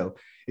 for Brazil.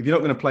 If you're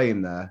not going to play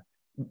him there,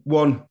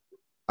 one,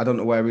 I don't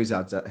know where his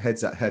head's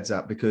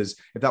at, because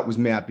if that was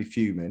me, I'd be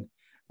fuming.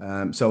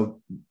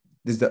 So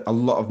there's a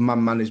lot of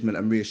man management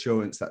and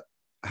reassurance that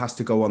has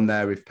to go on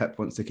there if Pep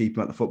wants to keep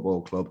him at the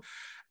football club.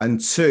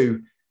 And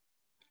 2,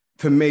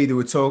 for me, they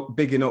were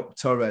bigging up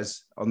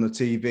Torres on the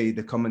TV,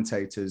 the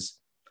commentators.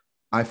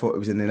 I thought it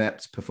was an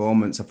inept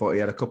performance. I thought he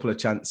had a couple of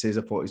chances.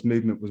 I thought his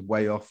movement was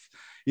way off.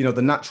 The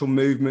natural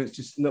movements,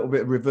 just a little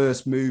bit of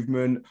reverse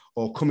movement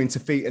or coming to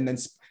feet and then,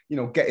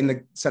 getting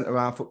the centre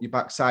half up your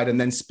backside and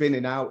then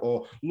spinning out,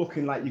 or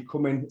looking like you're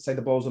coming, say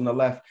the ball's on the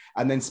left,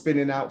 and then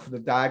spinning out for the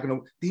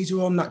diagonal. These are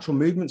all natural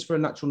movements for a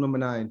natural number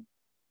 9.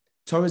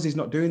 Torres is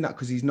not doing that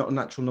because he's not a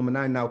natural number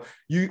 9. Now,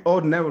 you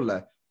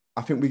ordinarily,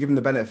 I think we give him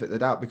the benefit of the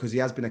doubt because he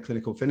has been a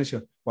clinical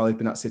finisher while he's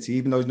been at City.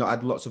 Even though he's not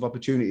had lots of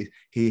opportunities,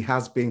 he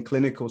has been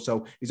clinical.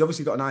 So he's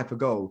obviously got an eye for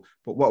goal.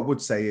 But what I would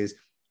say is,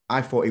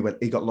 I thought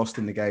he got lost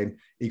in the game.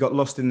 He got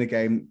lost in the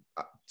game.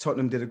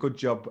 Tottenham did a good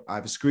job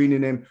either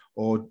screening him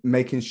or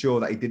making sure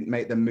that he didn't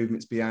make them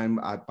movements behind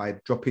by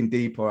dropping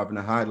deep or having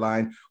a high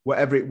line.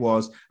 Whatever it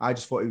was, I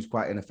just thought he was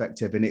quite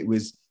ineffective. And it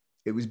was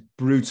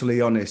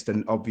brutally honest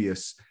and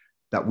obvious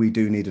that we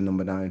do need a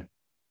number 9.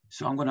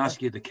 So I'm going to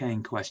ask you the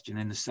Kane question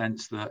in the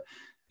sense that,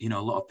 a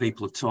lot of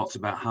people have talked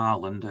about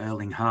Haaland,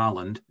 Erling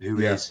Haaland, who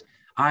is,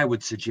 I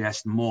would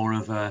suggest, more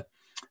of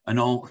I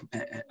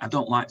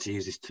don't like to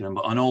use this term,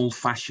 but an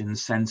old-fashioned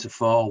centre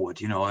forward.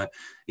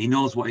 He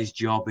knows what his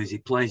job is. He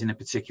plays in a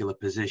particular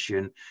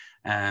position.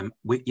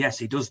 Yes,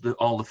 he does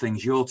all the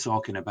things you're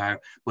talking about,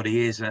 but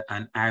he is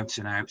an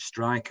out-and-out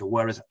striker.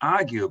 Whereas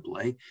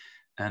arguably,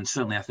 and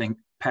certainly I think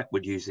Pep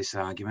would use this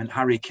argument,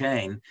 Harry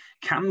Kane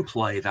can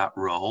play that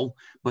role,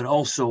 but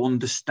also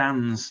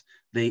understands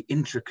the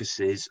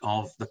intricacies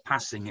of the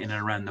passing in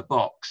and around the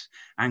box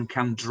and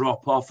can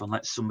drop off and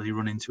let somebody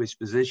run into his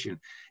position.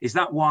 Is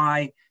that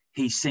why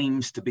he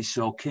seems to be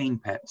so keen,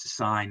 Pep, to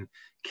sign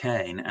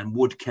Kane? And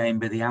would Kane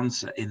be the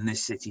answer in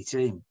this City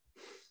team?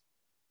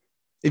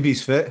 If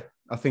he's fit,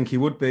 I think he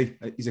would be.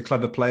 He's a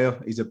clever player.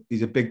 He's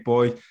a big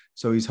boy,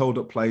 so his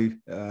hold-up play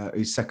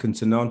is second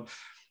to none.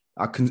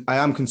 I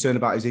am concerned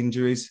about his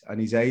injuries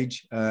and his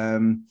age.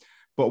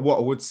 But what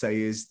I would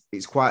say is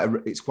it's quite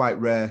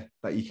rare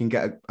that you can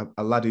get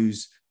a lad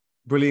who's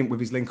brilliant with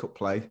his link-up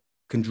play,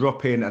 can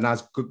drop in and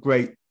has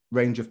great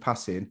range of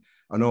passing,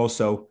 and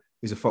also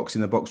He's a fox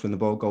in the box when the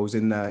ball goes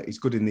in there. He's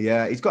good in the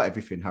air. He's got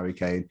everything, Harry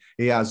Kane.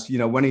 He has,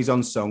 when he's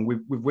on song,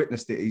 we've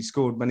witnessed it. He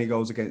scored many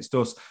goals against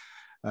us.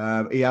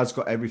 He has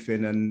got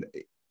everything, and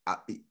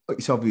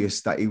it's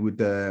obvious that he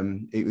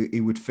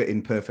would fit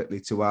in perfectly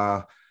to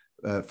our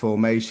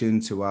formation,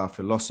 to our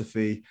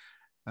philosophy.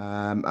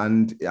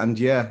 And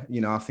yeah,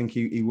 I think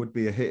he would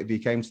be a hit if he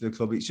came to the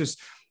club. It's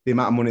just the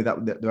amount of money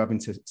that they're having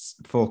to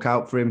fork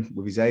out for him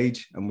with his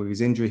age and with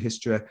his injury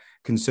history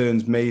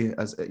concerns me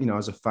as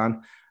a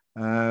fan.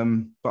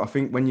 But I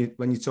think when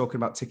you're talking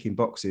about ticking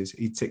boxes,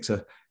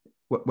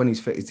 when he's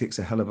fit, he ticks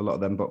a hell of a lot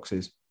of them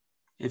boxes.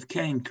 If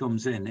Kane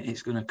comes in,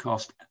 it's going to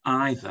cost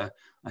either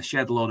a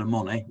shed load of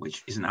money,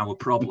 which isn't our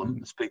problem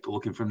as people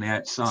looking from the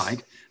outside,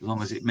 as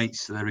long as it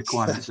meets the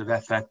requirements of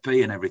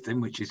FFP and everything,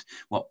 which is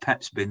what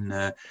Pep's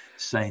been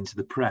saying to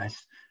the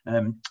press,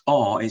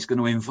 or it's going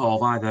to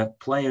involve either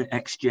player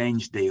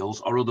exchange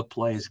deals or other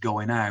players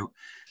going out.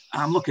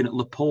 I'm looking at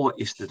Laporte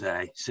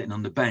yesterday, sitting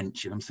on the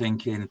bench, and I'm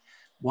thinking,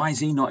 why is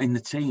he not in the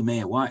team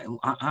here? Why?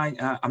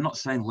 I'm not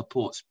saying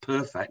Laporte's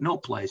perfect. No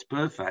player's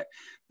perfect.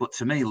 But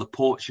to me,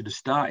 Laporte should have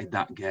started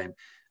that game.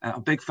 I'm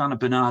a big fan of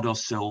Bernardo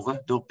Silva.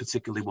 Don't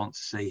particularly want to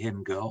see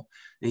him go.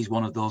 He's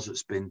one of those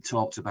that's been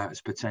talked about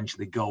as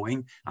potentially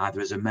going, either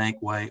as a make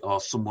way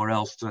or somewhere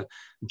else to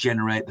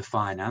generate the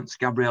finance.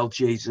 Gabriel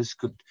Jesus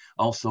could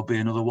also be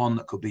another one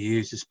that could be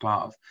used as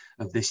part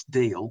of this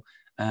deal.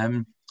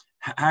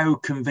 How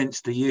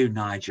convinced are you,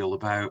 Nigel,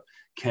 about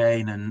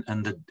Kane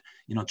and the,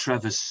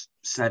 Trevor's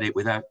said it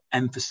without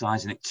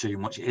emphasising it too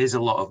much. It is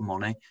a lot of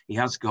money. He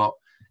has got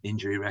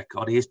injury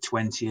record. He is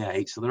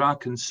 28, so there are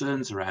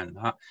concerns around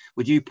that.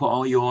 Would you put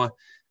all your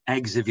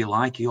eggs, if you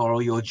like, or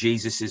all your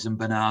Jesuses and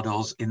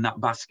Bernardos in that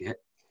basket?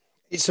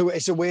 It's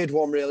a weird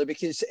one, really,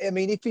 because I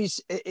mean,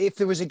 if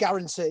there was a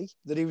guarantee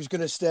that he was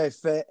going to stay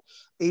fit,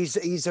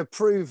 he's a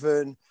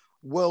proven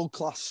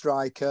world-class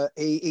striker.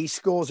 He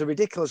scores a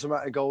ridiculous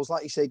amount of goals.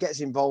 Like you say, he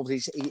gets involved.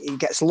 He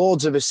gets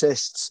loads of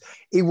assists.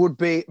 He would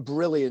be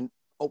brilliant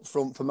up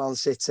front for Man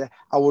City.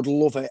 I would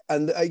love it.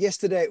 And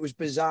yesterday it was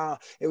bizarre.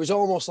 It was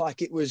almost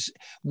like it was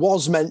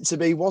meant to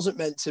be, wasn't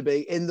meant to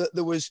be, in that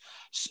there was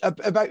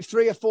about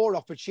 3 or 4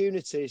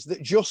 opportunities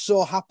that just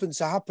so happened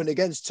to happen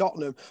against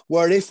Tottenham,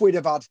 where if we'd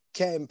have had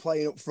Kane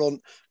playing up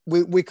front,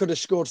 we could have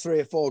scored 3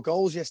 or 4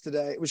 goals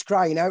yesterday. It was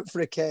crying out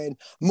for a Kane,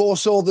 more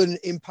so than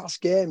in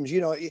past games.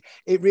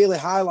 It really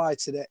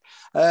highlighted it.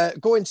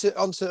 Going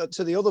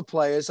onto the other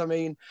players, I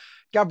mean,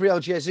 Gabriel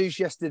Jesus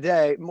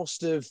yesterday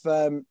must have...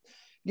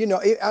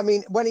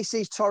 when he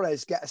sees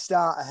Torres get a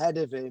start ahead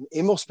of him,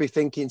 he must be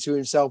thinking to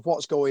himself,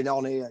 what's going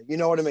on here? You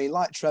know what I mean?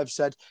 Like Trev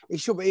said,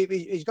 he's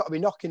got to be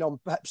knocking on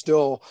Pep's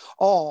door,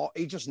 or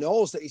he just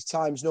knows that his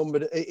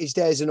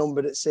days are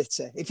numbered at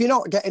City. If you're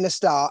not getting a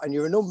start and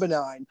you're a number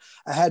 9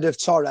 ahead of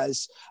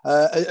Torres,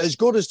 as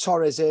good as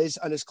Torres is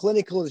and as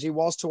clinical as he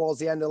was towards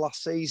the end of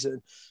last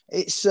season,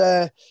 it's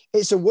a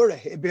worry.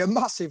 It'd be a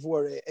massive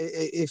worry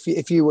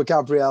if you were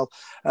Gabriel.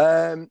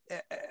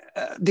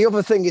 The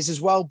other thing is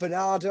as well,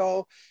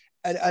 Bernardo,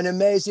 an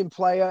amazing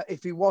player.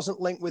 If he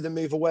wasn't linked with a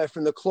move away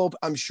from the club,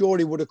 I'm sure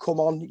he would have come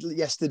on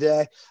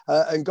yesterday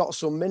and got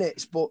some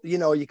minutes. But,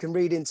 you can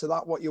read into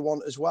that what you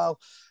want as well.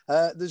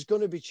 There's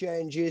going to be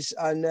changes,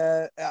 and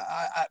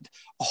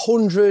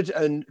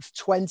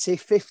 120,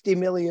 50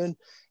 million,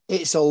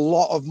 it's a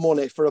lot of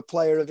money for a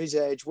player of his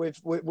age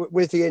with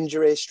the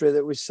injury history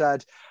that was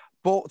said.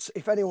 But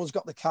if anyone's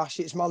got the cash,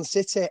 it's Man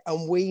City,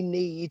 and we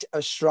need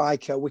a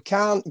striker. We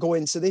can't go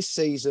into this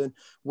season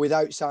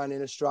without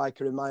signing a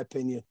striker, in my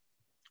opinion.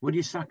 Would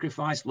you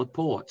sacrifice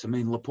Laporte? I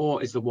mean,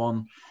 Laporte is the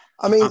one.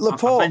 I mean,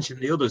 Laporte... I mentioned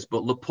the others,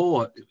 but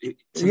Laporte,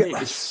 to me,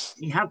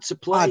 he had to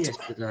play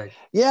yesterday.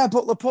 Yeah,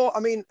 but Laporte, I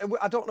mean,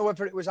 I don't know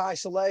whether it was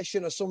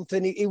isolation or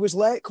something. He was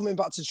late coming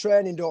back to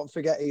training, don't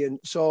forget, Ian.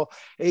 So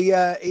he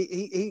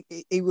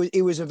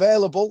was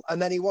available,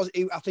 and then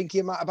I think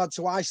he might have had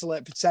to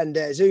isolate for 10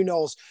 days. Who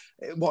knows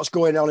what's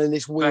going on in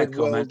this weird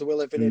world that we're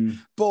living in.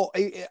 But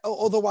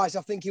otherwise,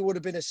 I think he would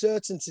have been a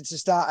certainty to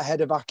start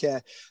ahead of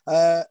Ake.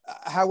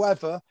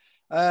 However...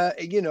 I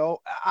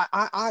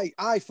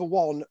for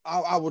one,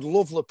 I would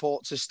love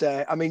Laporte to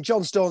stay. I mean,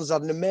 John Stones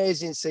had an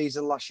amazing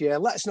season last year.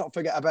 Let's not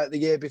forget about the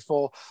year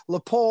before.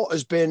 Laporte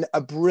has been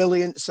a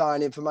brilliant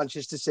signing for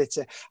Manchester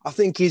City. I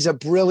think he's a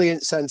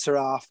brilliant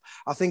centre-half.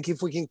 I think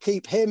if we can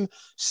keep him,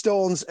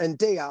 Stones and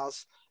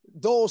Diaz,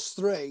 those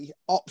 3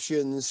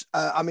 options,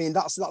 I mean,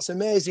 that's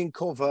amazing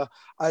cover,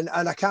 and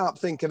I can't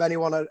think of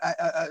anyone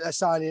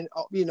assigning.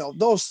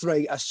 Those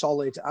 3 are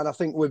solid, and I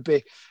think would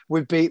be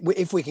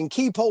if we can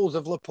keep hold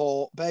of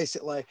Laporte,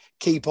 basically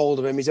keep hold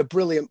of him. He's a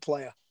brilliant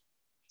player.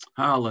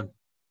 Harlan.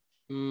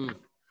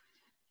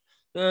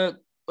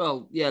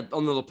 Well, yeah,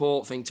 on the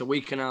Laporte thing, to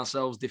weaken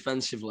ourselves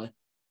defensively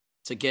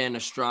to gain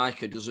a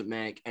striker doesn't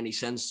make any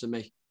sense to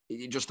me.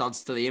 It just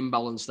adds to the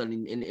imbalance then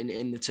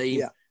in the team.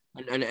 Yeah.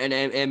 And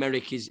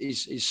Emerick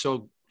is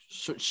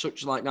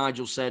such like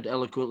Nigel said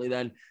eloquently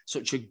then,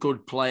 such a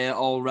good player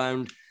all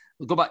round.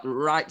 We'll go back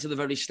right to the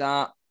very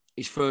start.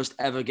 His first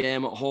ever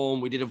game at home.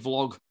 We did a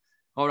vlog.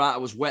 All right, I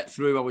was wet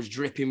through. I was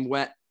dripping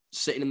wet.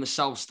 sitting in the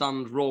south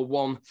stand, row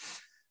 1,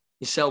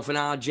 yourself and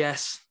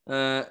RJS,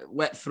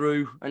 wet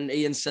through, and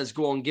Ian says,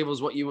 "Go on, give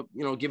us what you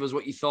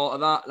thought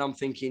of that." And I'm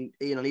thinking,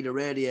 Ian, I need a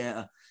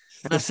radiator.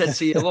 And I said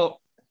to you, look,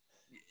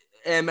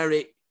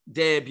 Aymeric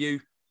debut,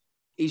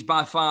 he's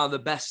by far the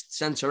best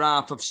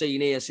centre-half I've seen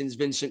here since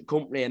Vincent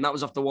Kompany, and that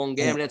was after one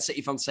game. And I had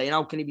City fans saying,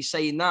 how can he be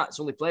saying that? It's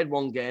only played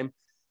one game.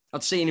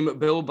 I'd seen him at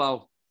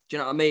Bilbao. Do you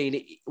know what I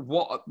mean?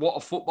 What a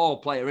football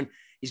player. And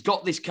he's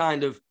got this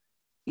kind of,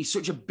 he's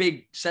such a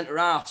big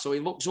centre-half, so he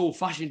looks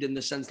old-fashioned in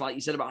the sense, like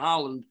you said about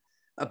Haaland,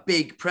 a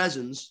big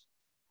presence.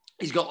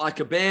 He's got like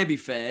a baby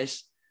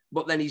face,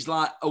 but then he's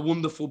like a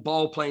wonderful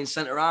ball-playing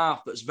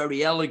centre-half that's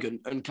very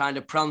elegant and kind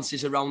of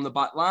prances around the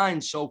back line.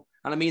 So,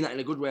 and I mean that in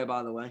a good way,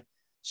 by the way.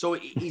 So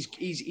he's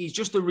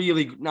just a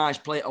really nice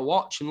player to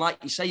watch. And like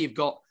you say, you've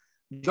got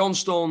John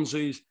Stones,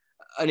 who's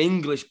an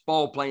English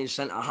ball-playing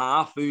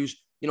centre-half,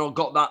 who's, you know,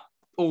 got that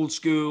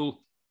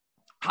old-school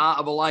heart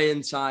of a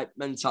lion type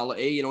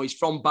mentality. You know, he's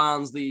from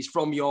Barnsley, he's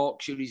from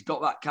Yorkshire, he's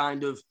got that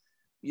kind of,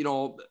 you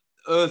know,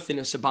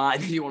 earthiness about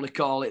him, if you want to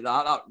call it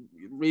that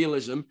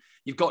realism.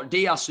 You've got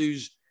Diaz,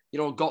 who's, you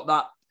know, got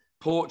that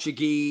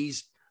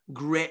Portuguese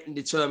grit and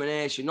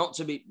determination. Not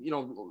to be, you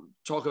know,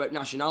 talk about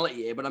nationality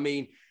here, but I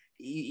mean,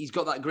 he's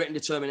got that grit and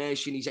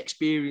determination. He's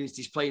experienced.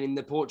 He's playing in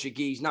the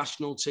Portuguese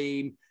national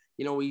team.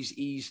 You know,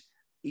 he's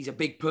a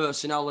big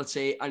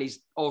personality, and he's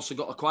also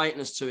got a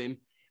quietness to him.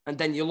 And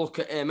then you look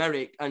at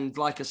Aymeric, and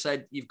like I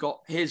said, you've got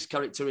his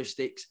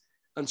characteristics.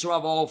 And to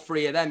have all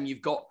three of them,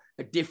 you've got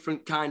a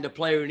different kind of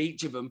player in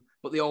each of them,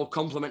 but they all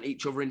complement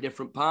each other in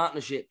different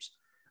partnerships.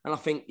 And I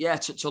think, yeah,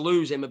 to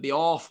lose him would be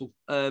awful.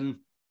 Talking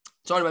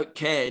about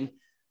Kane,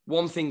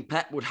 one thing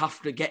Pep would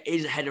have to get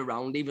his head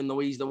around, even though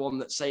he's the one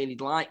that's saying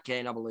he'd like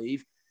Kane, I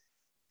believe,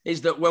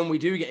 is that when we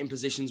do get in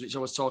positions, which I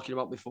was talking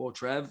about before,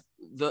 Trev,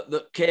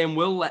 that Kane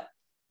will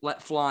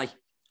let fly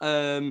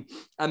and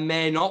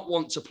may not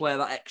want to play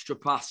that extra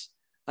pass.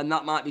 And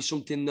that might be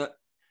something that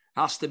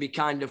has to be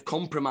kind of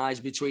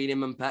compromised between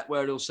him and Pep,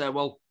 where he'll say,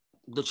 well,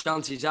 the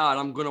chances are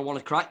I'm going to want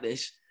to crack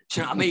this. Do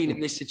you know what I mean? In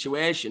this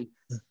situation.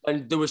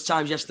 And there was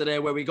times yesterday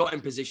where we got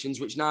in positions,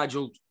 which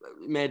Nigel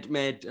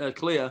made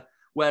clear,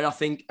 where I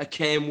think a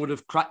Kane would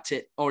have cracked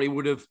it, or he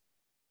would have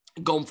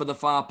gone for the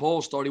far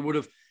post, or he would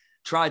have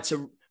tried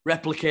to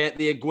replicate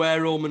the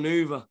Aguero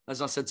manoeuvre,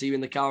 as I said to you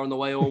in the car on the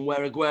way home,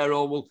 where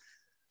Aguero will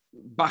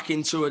back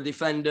into a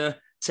defender,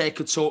 take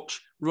a touch,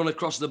 run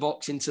across the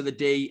box into the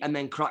D, and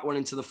then crack one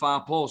into the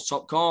far post,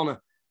 top corner.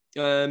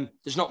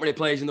 There's not many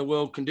players in the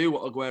world can do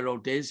what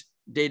Aguero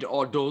did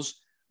or does,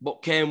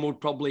 but Kane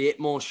would probably hit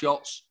more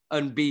shots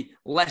and be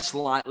less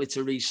likely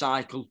to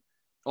recycle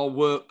or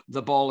work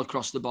the ball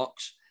across the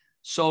box.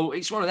 So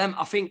it's one of them.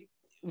 I think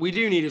we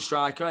do need a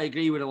striker. I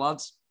agree with the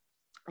lads.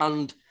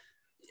 And,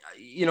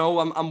 you know,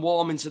 I'm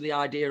warming to the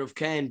idea of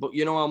Kane, but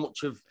you know how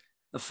much of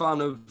a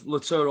fan of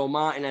Lautaro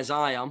Martinez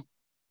I am.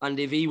 And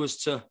if he was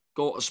to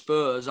go to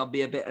Spurs, I'd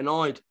be a bit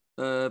annoyed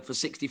for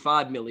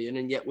 65 million,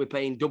 and yet we're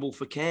paying double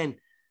for Kane.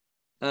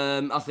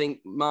 I think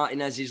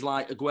Martinez is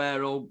like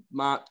Aguero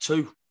Mark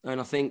II. And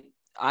I think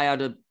I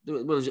had a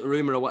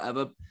rumour or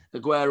whatever,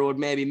 Aguero had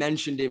maybe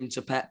mentioned him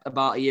to Pep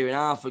about a year and a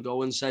half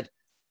ago and said,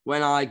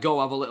 when I go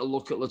have a little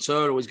look at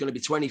Lautaro, he's going to be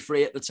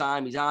 23 at the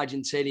time. He's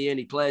Argentinian.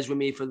 He plays with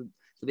me for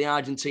the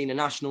Argentina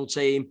national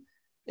team.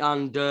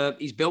 And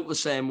he's built the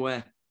same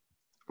way.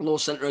 Low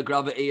centre of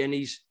gravity, and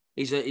he's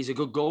a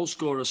good goal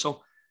scorer.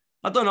 So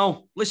I don't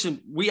know.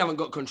 Listen, we haven't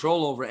got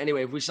control over it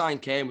anyway. If we sign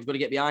Kane, we've got to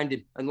get behind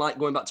him. And like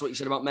going back to what you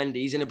said about Mendy,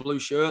 he's in a blue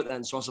shirt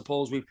then. So I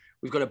suppose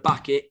we've got to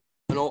back it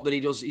and hope that he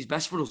does his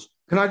best for us.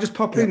 Can I just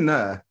pop in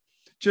there?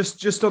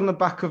 Just on the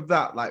back of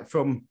that, like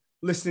from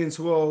listening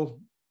to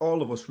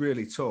all of us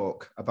really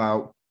talk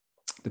about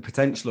the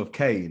potential of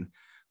Kane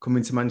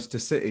coming to Manchester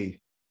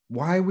City,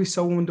 why are we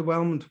so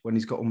underwhelmed when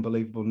he's got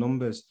unbelievable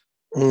numbers?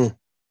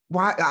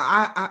 Why?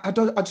 I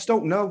just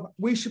don't know.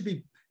 We should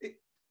be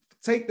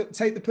take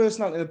the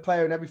personality of the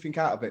player and everything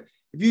out of it.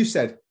 If you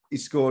said he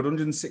scored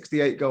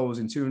 168 goals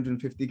in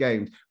 250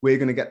 games, we're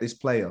going to get this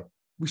player,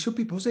 we should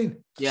be buzzing.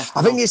 Yeah,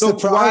 I think it's the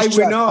price.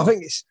 I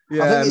think it's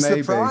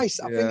the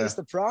price. I think it's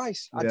the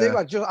price. I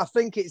do. I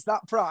think it's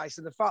that price,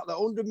 and the fact that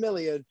 100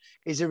 million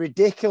is a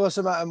ridiculous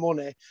amount of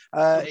money.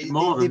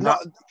 More than that.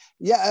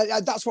 Yeah,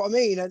 that's what I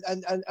mean.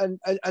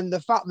 And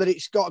the fact that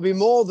it's got to be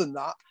more than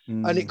that,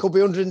 and it could be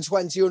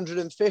 120,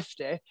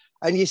 150,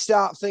 and you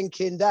start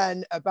thinking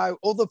then about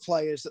other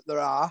players that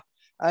there are,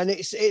 and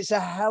it's a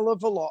hell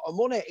of a lot of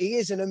money. He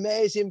is an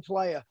amazing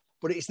player.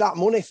 But it's that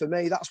money for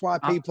me. That's why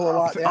people are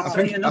like they are.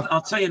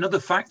 I'll tell you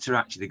another factor,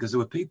 actually, because there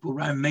were people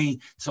around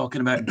me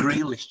talking about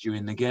Grealish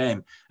during the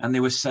game, and they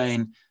were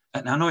saying,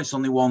 and I know it's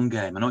only one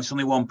game, I know it's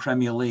only one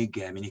Premier League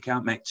game, and you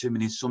can't make too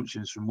many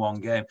assumptions from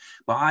one game,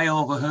 but I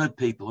overheard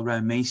people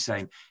around me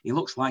saying, he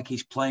looks like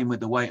he's playing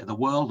with the weight of the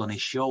world on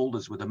his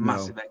shoulders with a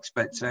massive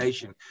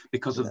expectation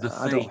because of the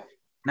fee.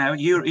 Now,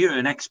 you're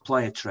an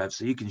ex-player, Trev,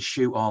 so you can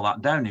shoot all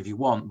that down if you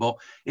want, but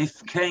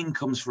if Kane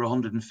comes for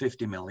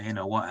 150 million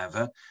or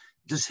whatever,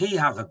 does he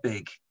have a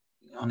big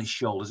on his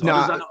shoulders? Or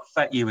does that not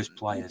affect you as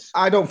players?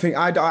 I don't think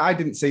I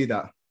didn't see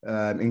that.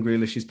 in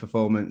Grealish's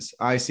performance.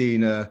 I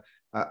seen a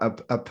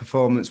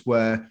performance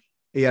where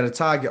he had a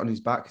target on his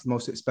back, his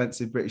most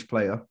expensive British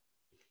player.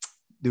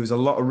 There was a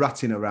lot of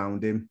ratting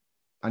around him,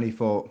 and he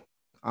thought,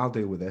 I'll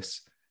deal with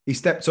this. He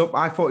stepped up.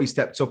 I thought he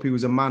stepped up. He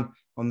was a man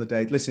on the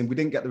day. Listen, we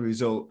didn't get the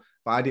result,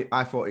 but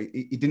I thought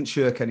he didn't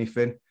shirk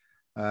anything.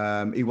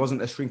 He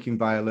wasn't a shrinking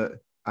violet,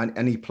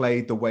 and he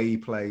played the way he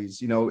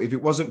plays. You know, if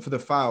it wasn't for the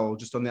foul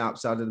just on the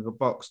outside of the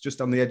box, just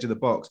on the edge of the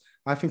box,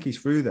 I think he's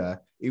through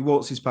there. He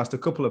waltzes past a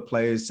couple of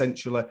players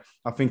centrally.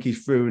 I think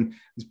he's through, and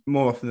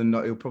more often than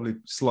not, he'll probably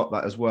slot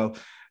that as well.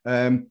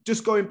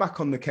 Just going back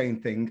on the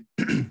Kane thing,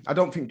 I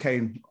don't think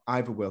Kane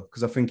either will,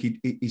 because I think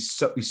he's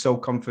so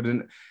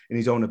confident in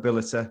his own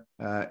ability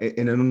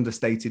in an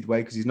understated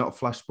way, because he's not a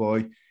flash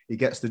boy. He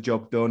gets the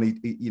job done.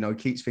 He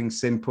keeps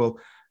things simple.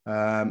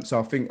 So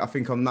I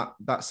think on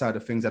that side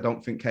of things, I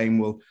don't think Kane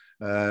will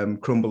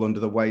crumble under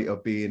the weight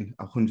of being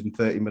a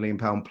 £130 million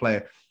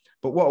player.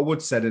 But what I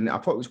would say, and I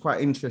thought it was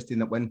quite interesting,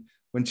 that when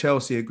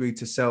Chelsea agreed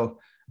to sell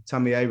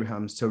Tammy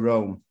Abrahams to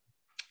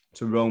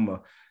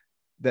Roma,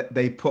 that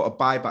they put a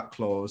buyback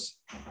clause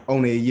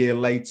only a year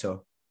later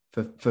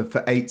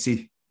for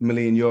 80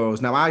 million euros.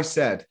 Now, I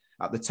said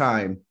at the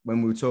time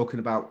when we were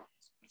talking about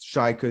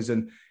strikers,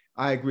 and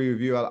I agree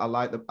with you, I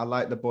like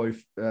the boy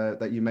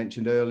that you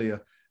mentioned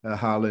earlier,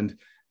 Haaland.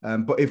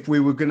 But if we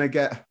were going to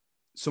get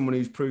someone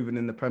who's proven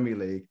in the Premier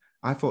League,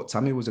 I thought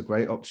Tammy was a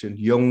great option.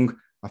 Young.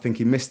 I think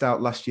he missed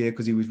out last year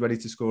because he was ready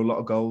to score a lot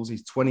of goals.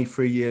 He's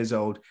 23 years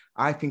old.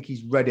 I think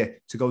he's ready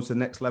to go to the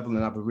next level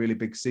and have a really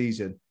big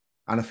season.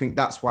 And I think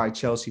that's why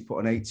Chelsea put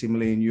an 80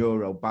 million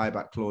euro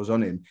buyback clause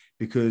on him,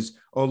 because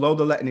although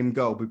they're letting him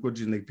go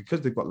begrudgingly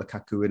because they've got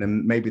Lukaku in,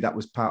 and maybe that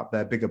was part of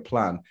their bigger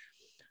plan,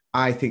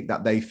 I think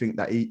that they think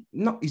that he's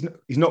not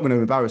going to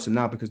embarrass them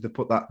now because they've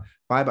put that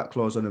buyback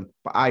clause on him.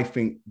 But I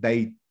think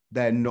they're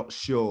not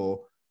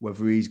sure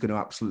whether he's going to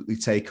absolutely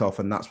take off,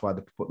 and that's why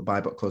they put the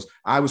buyback clause.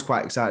 I was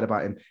quite excited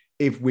about him.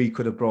 If we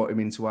could have brought him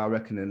into our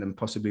reckoning and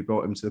possibly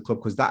brought him to the club,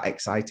 because that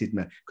excited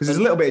me. Because there's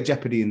a little bit of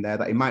jeopardy in there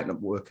that he might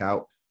not work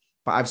out.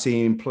 But I've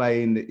seen him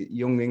play in the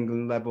young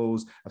England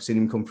levels. I've seen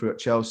him come through at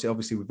Chelsea.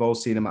 Obviously, we've all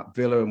seen him at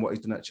Villa and what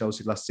he's done at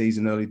Chelsea last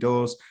season, early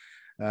doors.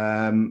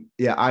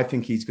 I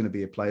think he's going to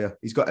be a player.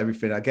 He's got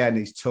everything. Again,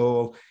 he's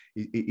tall.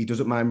 He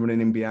doesn't mind running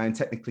in behind.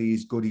 Technically,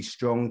 he's good. He's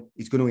strong.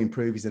 He's going to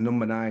improve. He's a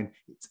number 9.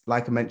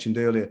 Like I mentioned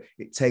earlier,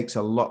 it takes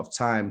a lot of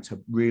time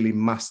to really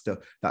master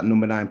that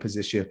number 9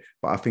 position.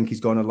 But I think he's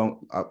gone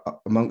along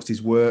amongst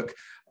his work,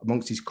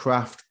 amongst his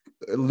craft,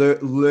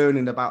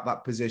 learning about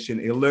that position.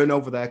 He'll learn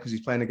over there because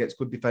he's playing against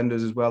good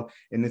defenders as well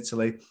in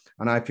Italy.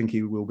 And I think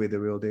he will be the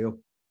real deal.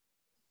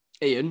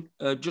 Ian,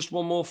 just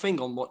one more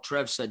thing on what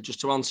Trev said,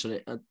 just to answer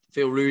it. I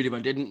feel rude if I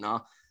didn't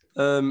now.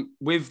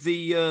 With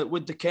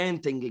the Kane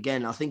thing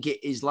again, I think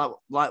it is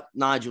like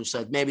Nigel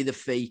said, maybe the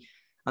fee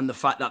and the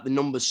fact that the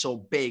number's so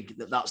big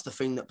that's the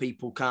thing that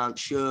people can't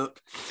shirk.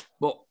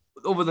 But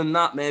other than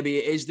that, maybe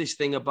it is this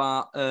thing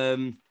about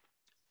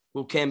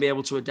will Kane be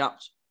able to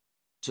adapt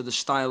to the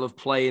style of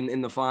play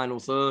in the final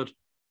third?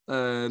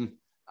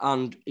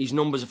 And his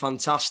numbers are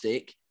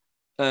fantastic.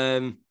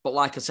 But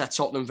like I said,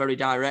 Tottenham very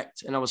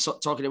direct. And I was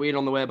talking to Ian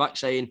on the way back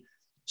saying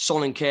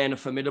Son and Kane are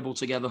formidable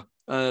together.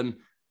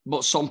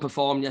 But Son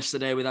performed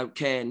yesterday without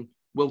Kane.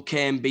 Will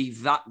Kane be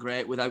that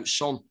great without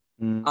Son?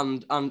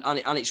 And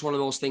it's one of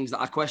those things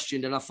that I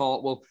questioned. And I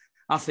thought, well,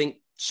 I think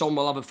Son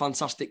will have a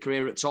fantastic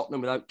career at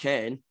Tottenham without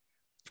Kane.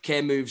 If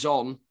Kane moves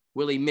on,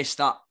 will he miss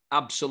that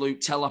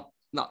absolute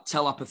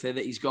telepathy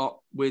that he's got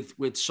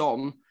with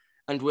Son?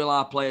 And will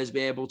our players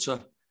be able to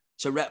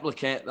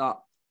replicate that?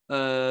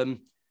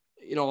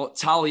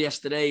 Tal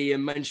yesterday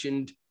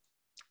mentioned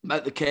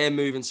about the Kane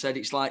move and said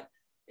it's like,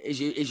 is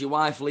your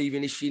wife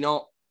leaving? Is she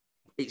not?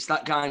 It's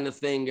that kind of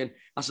thing. And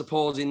I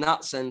suppose in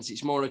that sense,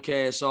 it's more a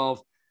case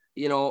of,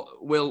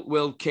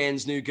 will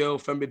Kane's new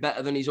girlfriend be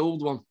better than his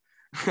old one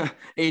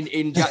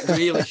in Jack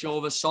Grealish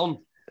over Son,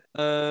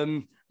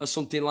 or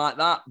something like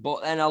that.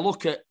 But then I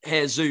look at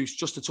Jesus,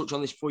 just to touch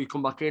on this before you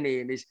come back in,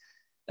 Ian, is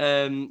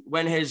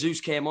when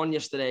Jesus came on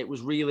yesterday, it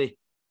was really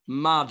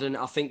mad. And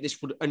I think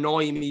this would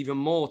annoy him even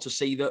more to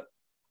see that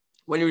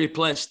when he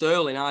replaced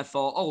Sterling, I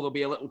thought, there'll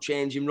be a little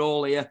change in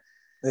role here.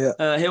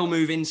 Yeah. He'll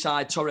move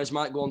inside. Torres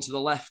might go on to the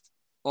left,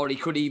 or he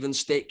could even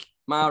stick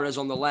Mahrez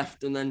on the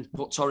left and then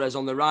put Torres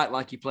on the right,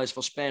 like he plays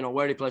for Spain or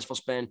where he plays for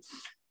Spain.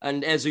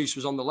 And Jesus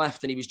was on the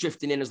left and he was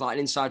drifting in as like an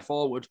inside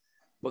forward,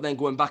 but then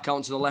going back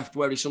out to the left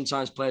where he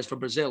sometimes plays for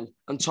Brazil.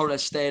 And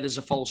Torres stayed as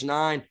a false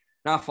 9.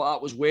 And I thought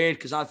that was weird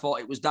because I thought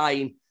it was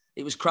dying.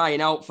 It was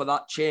crying out for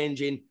that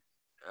change in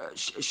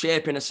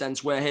shape in a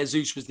sense where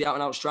Jesus was the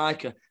out-and-out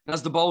striker. And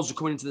as the balls were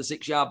coming into the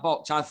 6-yard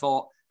box, I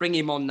thought, bring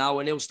him on now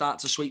and he'll start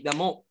to sweep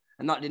them up.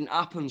 And that didn't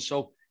happen. So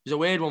it was a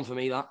weird one for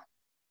me, that.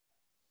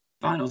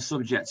 Final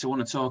subject I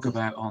want to talk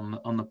about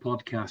on the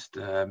podcast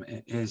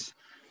is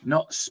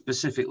not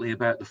specifically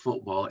about the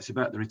football. It's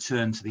about the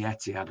return to the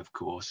Etihad, of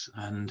course.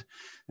 And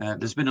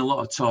there's been a lot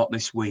of talk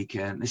this week,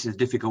 and this is a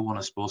difficult one,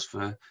 I suppose,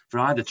 for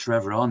either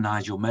Trevor or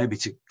Nigel maybe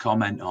to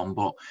comment on.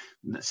 But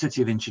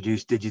City have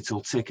introduced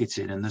digital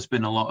ticketing, and there's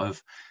been a lot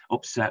of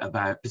upset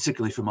about,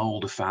 particularly from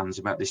older fans,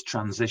 about this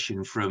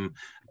transition from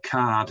a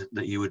card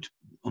that you would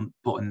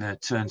put in the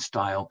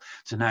turnstile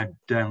to now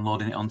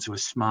downloading it onto a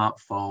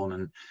smartphone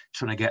and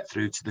trying to get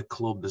through to the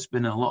club. There's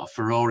been a lot of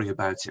furore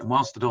about it, and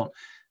whilst I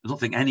don't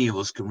think any of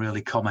us can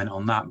really comment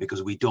on that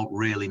because we don't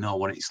really know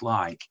what it's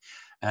like.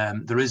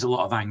 There is a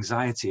lot of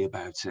anxiety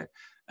about it.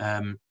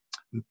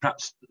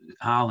 Perhaps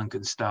Harlan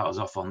can start us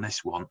off on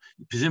this one.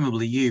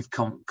 Presumably you've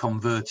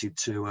converted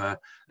to a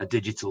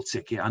digital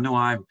ticket. I know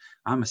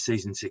I'm a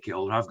season ticket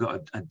holder. I've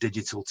got a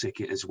digital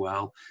ticket as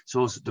well.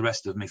 So is the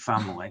rest of my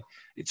family.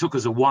 It took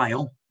us a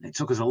while. It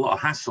took us a lot of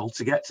hassle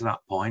to get to that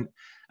point.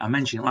 I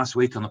mentioned it last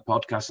week on the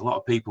podcast. A lot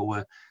of people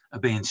are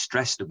being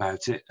stressed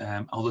about it.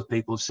 Other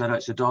people have said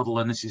it's a doddle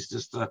and this is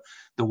just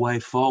the way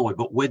forward.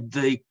 But with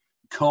the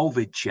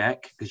COVID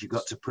check, because you've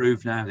got to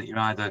prove now that you're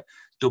either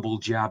double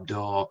jabbed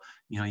or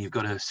you've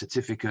got a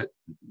certificate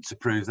to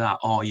prove that,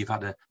 or you've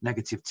had a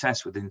negative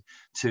test within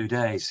 2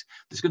 days.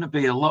 There's going to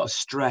be a lot of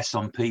stress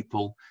on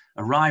people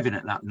arriving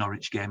at that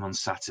Norwich game on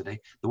Saturday.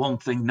 The one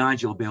thing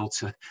Nigel will be able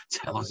to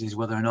tell us is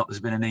whether or not there's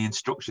been any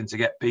instruction to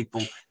get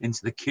people into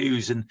the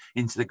queues and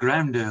into the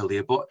ground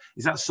earlier. But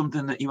is that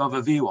something that you have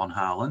a view on,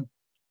 Harlan?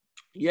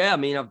 Yeah, I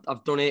mean,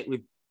 I've done it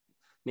with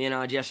me and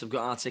IGS. Have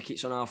got our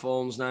tickets on our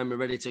phones now and we're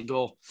ready to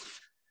go.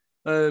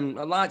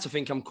 I'd like to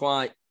think I'm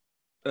quite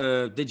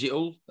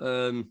digital.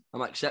 I'm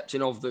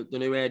accepting of the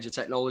new age of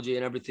technology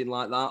and everything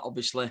like that.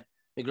 Obviously,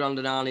 my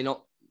granddad Arnie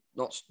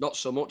not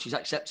so much. He's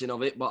accepting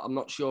of it, but I'm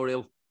not sure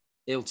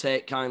he'll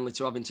take kindly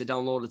to having to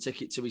download a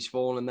ticket to his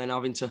phone and then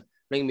having to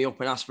ring me up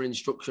and ask for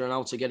instruction on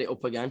how to get it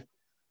up again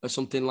or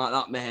something like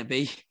that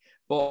maybe.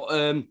 But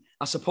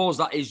I suppose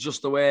that is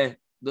just the way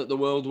that the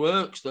world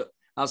works, that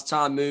as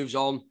time moves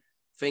on,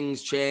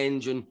 things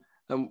change and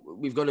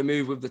we've got to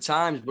move with the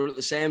times. But at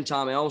the same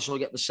time, I also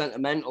get the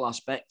sentimental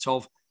aspect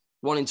of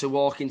wanting to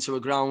walk into a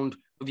ground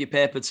with your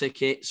paper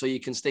ticket so you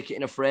can stick it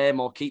in a frame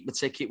or keep the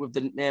ticket with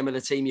the name of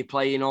the team you're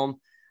playing on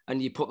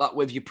and you put that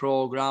with your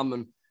programme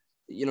and,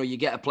 you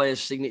get a player's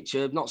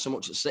signature, not so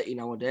much at City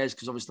nowadays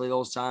because obviously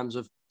those times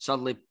have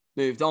sadly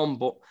moved on,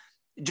 but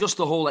just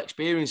the whole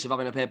experience of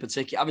having a paper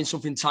ticket, having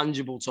something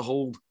tangible to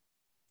hold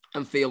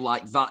and feel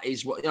like that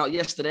is what,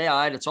 yesterday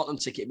I had a Tottenham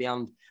ticket in my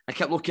hand. I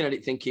kept looking at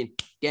it thinking,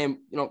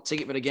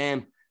 ticket for the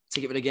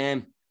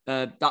game.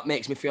 That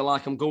makes me feel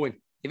like I'm going.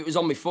 If it was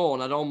on my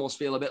phone, I'd almost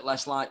feel a bit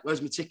less like,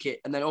 where's my ticket?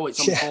 And then, it's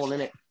on my phone,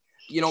 innit?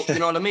 You know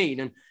what I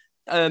mean?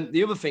 And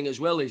the other thing as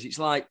well is it's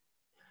like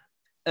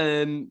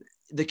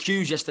the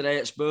queues yesterday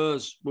at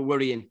Spurs were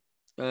worrying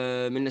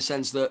in the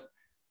sense that,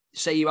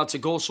 say you had to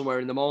go somewhere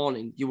in the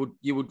morning, you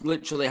would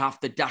literally have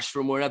to dash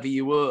from wherever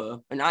you were.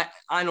 And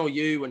I know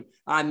you, and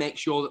I make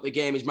sure that the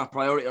game is my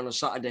priority on a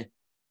Saturday.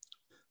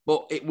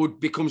 But it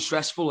would become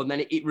stressful, and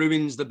then it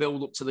ruins the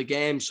build up to the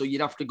game. So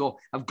you'd have to go,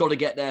 I've got to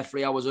get there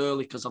 3 hours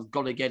early because I've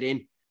got to get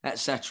in,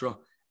 etc.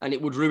 And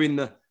it would ruin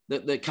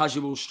the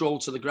casual stroll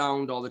to the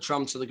ground or the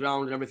tram to the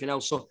ground and everything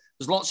else. So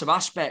there's lots of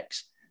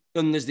aspects.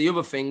 And there's the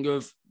other thing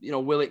of,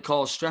 will it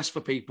cause stress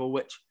for people,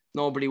 which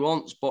nobody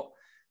wants. But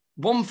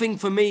one thing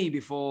for me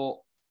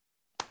before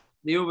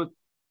the other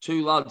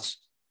two lads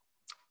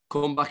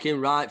come back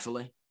in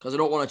rightfully, because I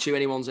don't want to chew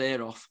anyone's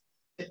ear off,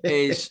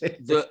 is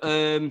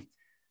that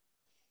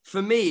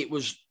for me it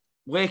was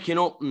waking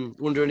up and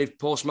wondering if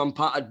Postman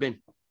Pat had been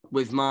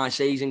with my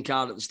season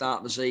card at the start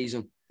of the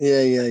season.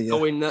 Yeah.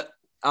 Knowing that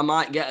I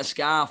might get a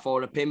scarf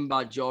or a pin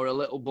badge or a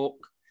little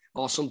book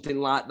or something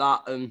like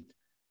that. And,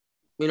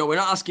 we're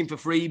not asking for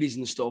freebies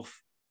and stuff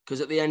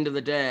because at the end of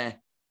the day,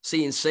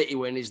 seeing City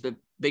win is the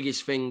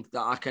biggest thing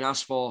that I can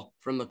ask for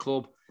from the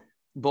club.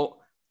 But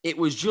it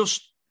was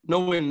just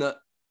knowing that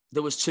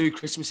there was 2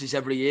 Christmases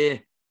every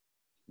year.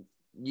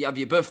 You have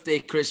your birthday,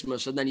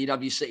 Christmas, and then you'd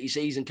have your City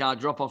season card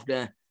drop-off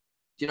day.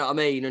 Do you know what I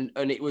mean?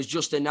 And it was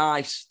just a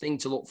nice thing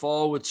to look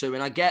forward to.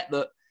 And I get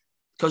that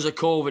because of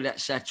COVID,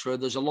 etc.,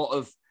 there's a lot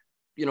of,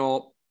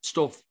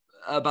 stuff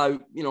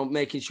about,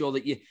 making sure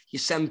that you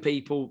send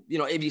people,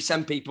 if you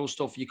send people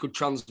stuff, you could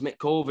transmit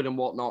COVID and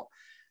whatnot.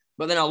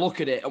 But then I look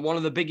at it, and one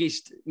of the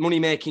biggest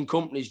money-making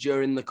companies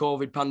during the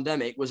COVID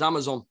pandemic was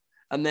Amazon.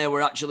 And they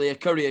were actually a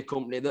courier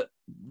company that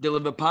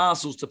delivered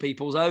parcels to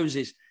people's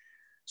houses.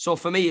 So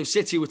for me, if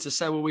City were to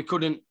say, well, we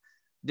couldn't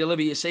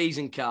deliver your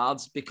season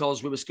cards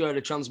because we were scared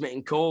of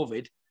transmitting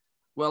COVID,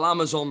 well,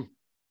 Amazon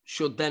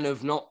should then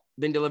have not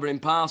been delivering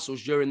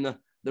parcels during the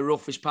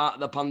roughest part of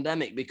the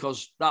pandemic,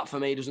 because that for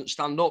me doesn't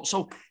stand up.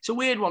 So it's a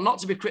weird one, not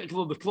to be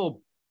critical of the club.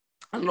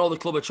 I know the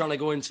club are trying to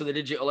go into the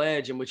digital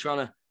age and we're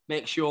trying to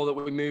make sure that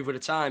we move with the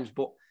times,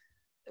 but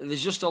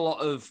there's just a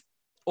lot of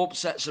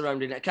upset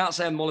surrounding it. I can't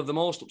say I'm one of the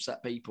most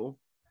upset people.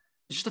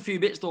 Just a few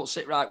bits don't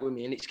sit right with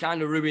me, and it's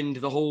kind of ruined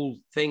the whole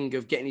thing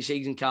of getting your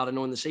season card and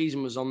knowing the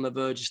season was on the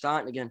verge of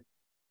starting again.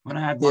 When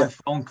I had my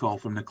phone call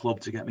from the club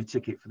to get me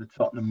ticket for the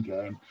Tottenham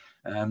game,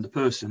 the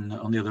person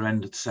on the other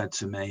end had said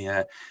to me,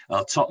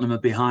 oh, Tottenham are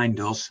behind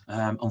us.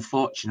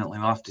 Unfortunately,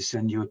 we'll have to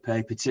send you a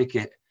paper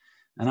ticket.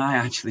 And I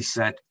actually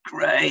said,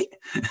 great.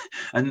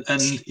 and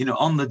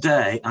on the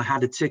day, I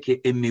had a ticket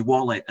in my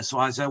wallet.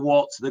 So as I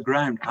walked to the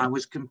ground, I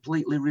was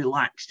completely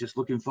relaxed, just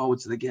looking forward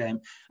to the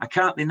game. I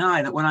can't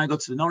deny that when I go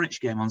to the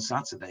Norwich game on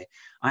Saturday,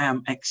 I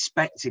am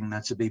expecting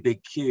there to be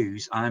big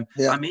queues. I'm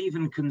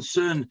even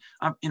concerned.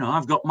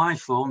 I've got my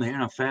phone here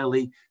and I'm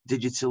fairly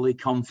digitally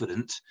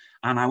confident.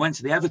 And I went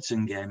to the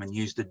Everton game and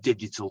used a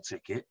digital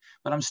ticket,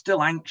 but I'm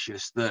still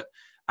anxious that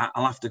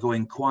I'll have to go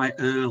in quite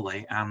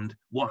early. And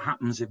what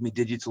happens if my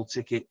digital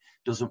ticket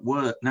doesn't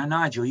work? Now,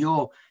 Nigel,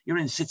 you're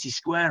in City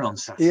Square on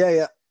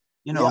Saturday.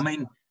 Yeah. I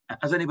mean,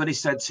 has anybody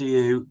said to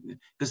you,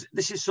 because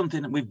this is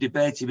something that we've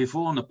debated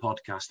before on the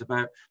podcast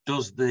about,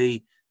 does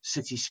the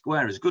City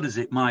Square, as good as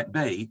it might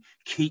be,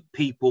 keep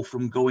people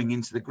from going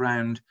into the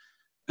ground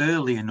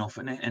early enough?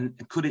 And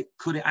could it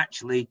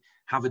actually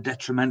have a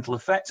detrimental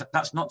effect?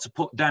 That's not to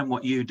put down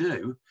what you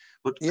do,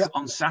 but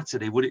on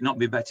Saturday, would it not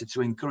be better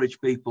to encourage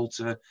people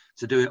to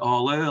do it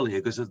all earlier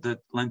because of the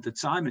length of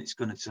time it's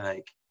going to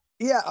take?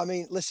 Yeah, I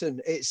mean, listen,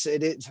 it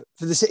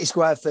for the City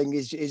Square thing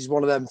is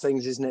one of them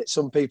things, isn't it?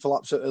 Some people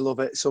absolutely love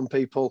it. Some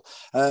people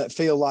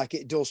feel like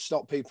it does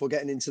stop people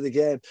getting into the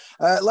game.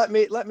 Let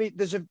me.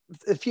 There's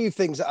a few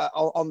things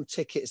on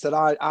tickets that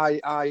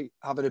I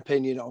have an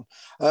opinion on.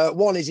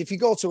 One is if you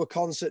go to a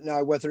concert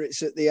now, whether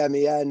it's at the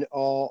MEN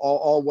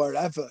or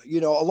wherever, a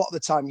lot of the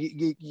time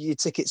your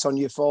tickets on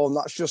your phone.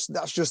 That's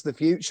just the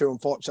future.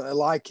 Unfortunately,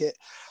 like it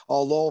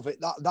or love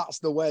it. That's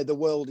the way the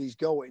world is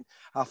going.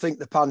 I think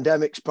the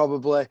pandemic's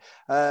probably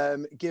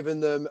given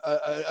them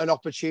an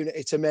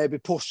opportunity to maybe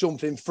push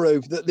something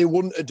through that they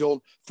wouldn't have done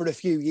for a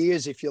few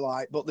years, if you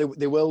like, but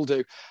they will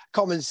do.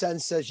 Common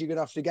sense says you're going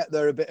to have to get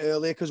there a bit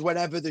earlier because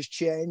whenever there's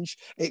change,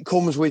 it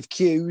comes with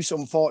queues.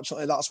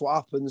 Unfortunately, that's what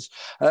happens.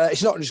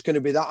 It's not just going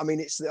to be that. I mean,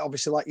 it's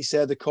obviously, like you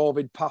say, the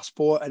COVID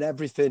passport and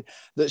everything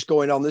that's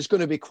going on. There's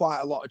going to be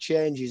quite a lot of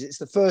changes. It's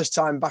the first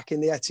time back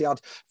in the Etihad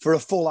for a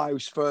full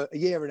house for a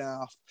year and a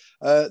half.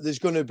 There's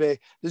going to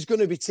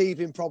be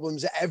teething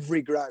problems at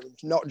every ground,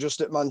 not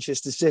just at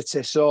Manchester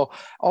City. So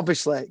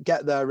obviously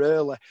get there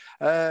early.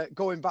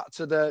 Going back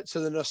to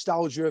the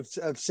nostalgia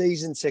of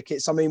season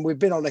tickets. I mean, we've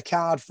been on a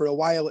card for a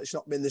while. It's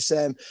not been the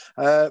same.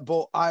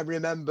 But I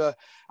remember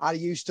I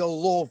used to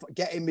love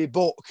getting my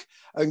book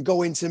and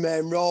going to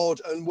Main Road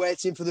and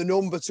waiting for the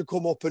number to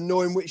come up and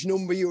knowing which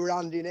number you were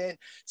handing in.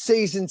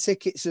 Season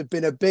tickets have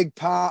been a big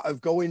part of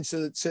going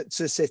to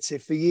City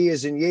for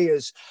years and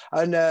years.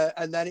 And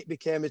then it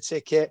became a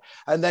ticket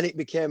and then it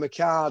became a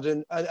card.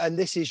 And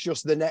this is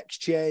just the next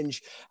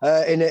change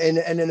in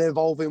an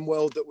evolving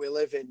world that we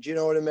live in. Do you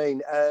know what I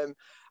mean?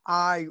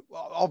 I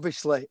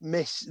obviously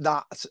miss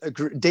that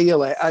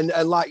dearly. And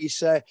like you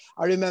say,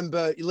 I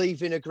remember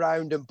leaving a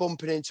ground and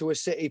bumping into a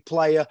City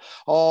player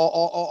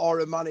or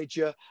a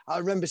manager. I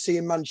remember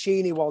seeing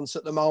Mancini once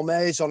at the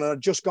Malmaison and I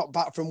just got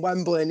back from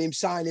Wembley and him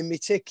signing my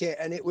ticket.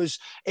 And it was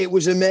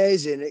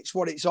amazing. It's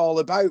what it's all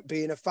about,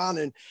 being a fan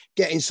and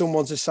getting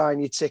someone to sign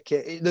your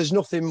ticket. There's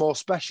nothing more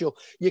special.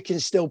 You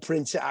can still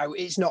print it out.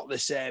 It's not the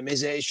same,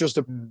 is it? It's just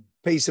a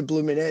piece of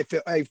blooming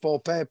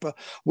A4 paper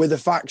with the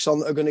facts on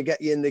that are going to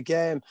get you in the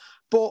game.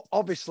 But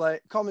obviously,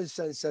 common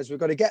sense says we've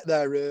got to get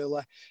there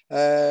early.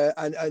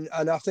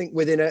 And I think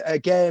within a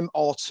game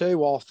or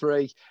two or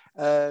three,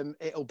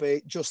 it'll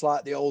be just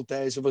like the old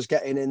days of us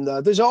getting in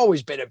there. There's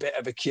always been a bit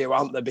of a queue,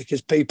 hasn't there?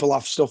 Because people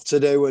have stuff to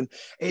do and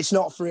it's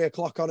not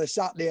 3:00 on a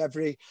Saturday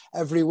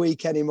every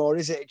week anymore,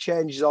 is it? It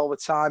changes all the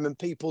time and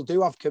people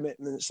do have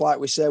commitments, like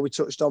we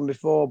touched on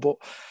before. But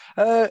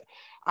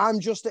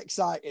I'm just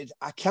excited.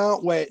 I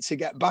can't wait to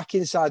get back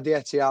inside the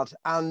Etihad.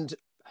 And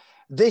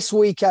this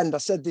weekend, I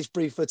said this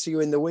briefly to you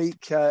in the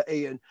week,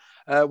 Ian,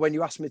 when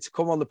you asked me to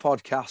come on the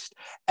podcast,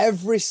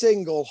 every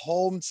single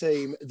home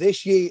team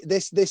this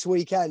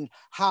weekend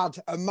had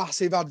a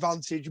massive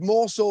advantage,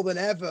 more so than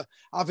ever,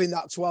 having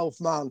that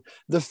 12th man.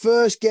 The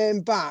first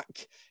game back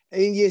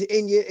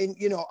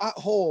at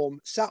home,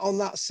 sat on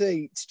that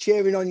seat,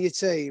 cheering on your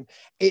team.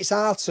 It's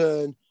our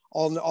turn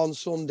on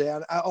Sunday,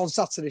 and on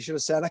Saturday, should I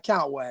say, and I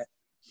can't wait.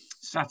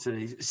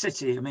 Saturday,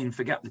 City, I mean,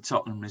 forget the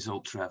Tottenham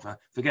result, Trevor.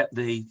 Forget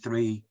the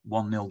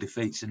 3-1-0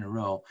 defeats in a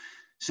row.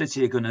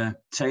 City are going to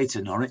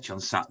tater Norwich on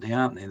Saturday,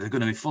 aren't they? They're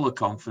going to be full of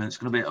confidence,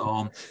 going to be at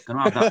home, going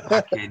to have that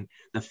backing.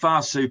 They're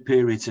far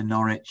superior to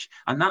Norwich.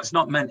 And that's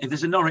not meant, if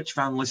there's a Norwich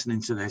fan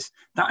listening to this,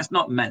 that's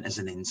not meant as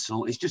an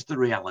insult. It's just the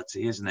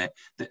reality, isn't it?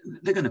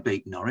 They're going to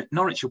beat Norwich.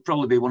 Norwich will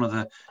probably be one of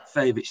the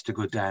favourites to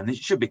go down. It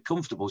should be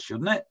comfortable,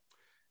 shouldn't it?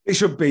 It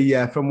should be,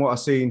 yeah, from what I've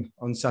seen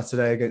on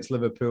Saturday against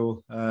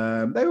Liverpool.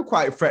 They were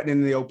quite threatening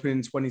in the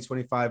opening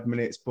 20-25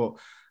 minutes, but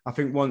I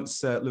think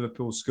once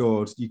Liverpool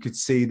scored, you could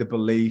see the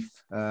belief.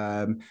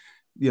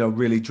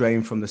 really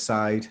drained from the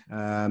side.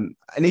 And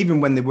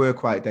even when they were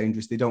quite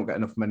dangerous, they don't get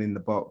enough men in the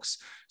box.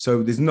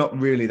 So there's not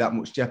really that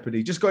much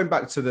jeopardy. Just going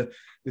back to the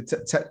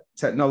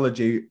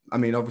technology, I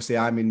mean, obviously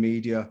I'm in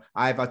media.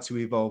 I've had to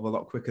evolve a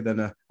lot quicker than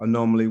I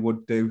normally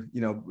would do,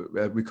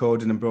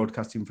 recording and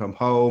broadcasting from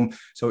home.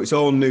 So it's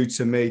all new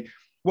to me.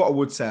 What I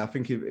would say, I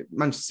think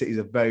Manchester City is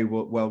a very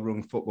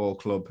well-run football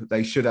club.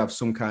 They should have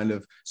some kind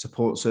of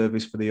support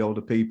service for the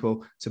older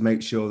people to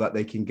make sure that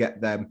they can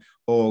get them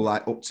all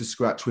like up to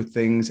scratch with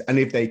things. And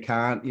if they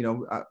can't,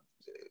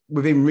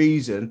 within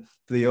reason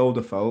for the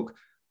older folk,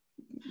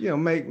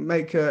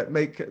 make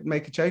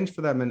a change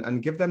for them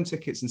and give them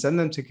tickets and send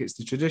them tickets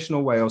the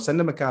traditional way, or send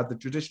them a card the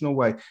traditional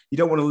way. You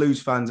don't want to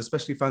lose fans,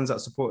 especially fans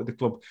that supported the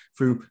club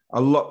through a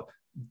lot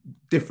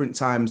different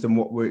times than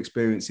what we're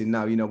experiencing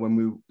now, when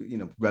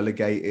we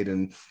relegated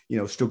and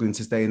struggling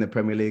to stay in the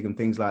Premier League and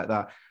things like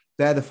that.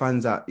 They're the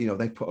fans that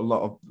they put a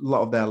lot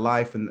of their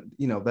life, and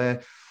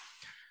they're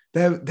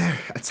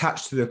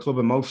attached to the club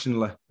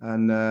emotionally,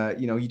 and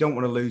you don't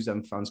want to lose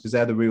them fans because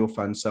they're the real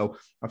fans. So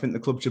I think the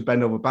club should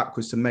bend over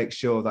backwards to make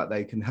sure that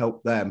they can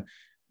help them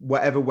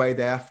whatever way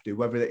they have to,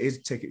 whether it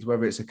is tickets,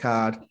 whether it's a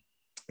card.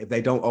 If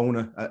they don't own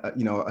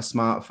a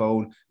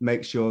smartphone,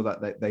 make sure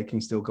that they can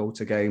still go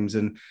to games.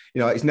 And,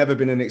 it's never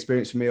been an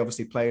experience for me,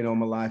 obviously playing all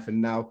my life.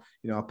 And now,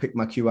 I pick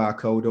my QR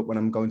code up when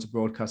I'm going to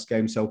broadcast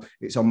games. So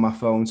it's on my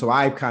phone. So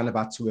I've kind of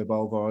had to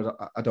evolve,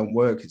 or I don't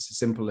work. It's as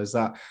simple as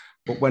that.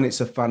 But when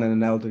it's a fan and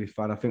an elderly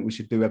fan, I think we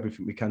should do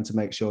everything we can to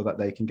make sure that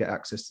they can get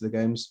access to the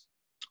games.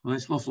 Well,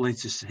 it's lovely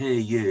to hear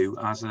you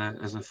as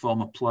a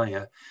former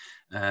player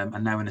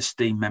and now an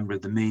esteemed member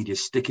of the media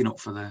sticking up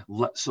for the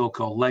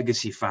so-called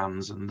legacy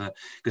fans, and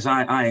because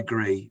I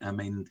agree. I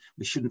mean,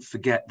 we shouldn't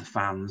forget the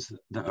fans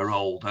that are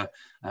older.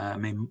 I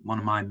mean, one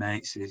of my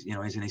mates is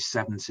he's in his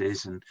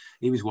 70s, and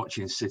he was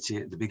watching City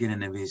at the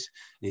beginning of his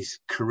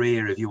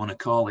career, if you want to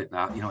call it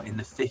that. In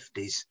the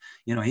 50s.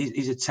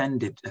 He's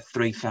attended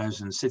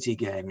 3,000 City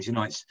games.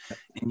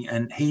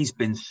 And he's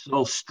been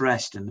so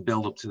stressed in the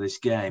build up to this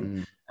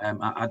game.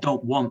 I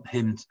don't want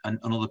him and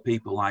other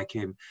people like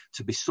him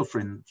to be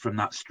suffering from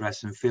that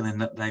stress and feeling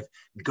that they've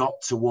got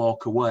to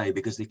walk away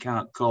because they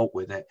can't cope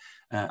with it.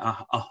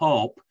 I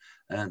hope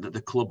that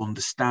the club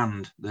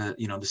understand the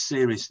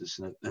seriousness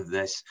of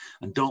this,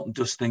 and don't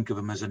just think of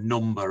them as a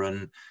number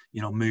and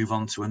move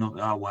on to another.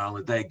 Oh well,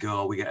 if they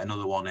go, we get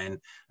another one in,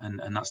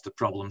 and that's the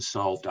problem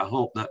solved. I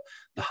hope that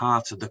the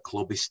heart of the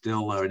club is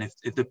still there, and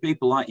if the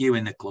people like you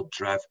in the club,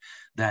 Trev,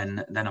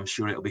 then I'm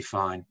sure it'll be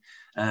fine.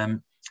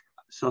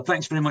 So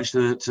thanks very much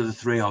to the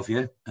three of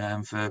you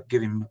for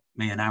giving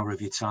me an hour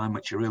of your time,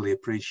 which I really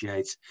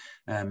appreciate.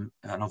 And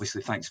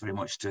obviously, thanks very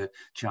much to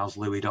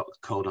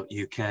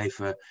charleslouis.co.uk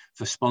for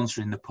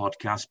sponsoring the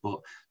podcast.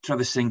 But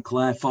Trevor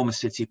Sinclair, former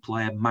City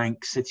player,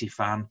 Manx City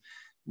fan,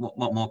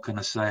 what more can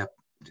I say?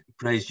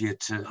 Praised you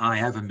to high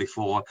heaven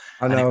before.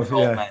 I know,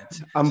 yeah.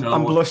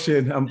 I'm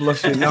blushing.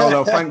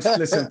 No, thanks.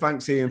 Listen,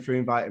 thanks Ian for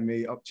inviting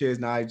me. Cheers,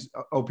 Nige.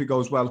 I hope it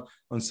goes well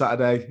on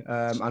Saturday.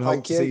 And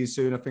hope to see you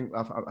soon. I think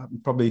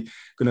I'm probably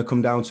going to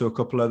come down to a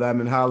couple of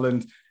them in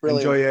Harland.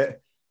 Brilliant. Enjoy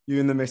it.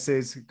 You and the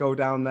missus go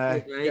down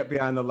there, get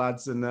behind the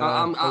lads, and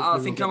I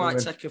think I might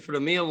take her for a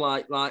meal.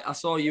 Like I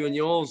saw you and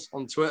yours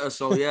on Twitter,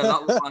 so yeah,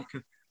 that was like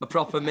a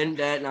proper mint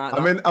date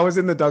night. I was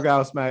in the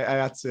doghouse, mate.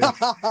 I had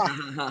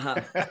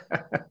to.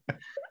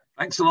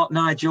 Thanks a lot,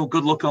 Nigel.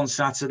 Good luck on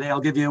Saturday. I'll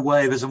give you a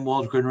wave as I'm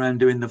walking around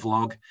doing the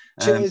vlog.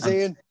 Cheers,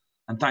 Ian.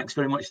 And thanks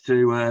very much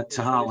to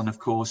Harlan, of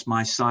course,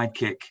 my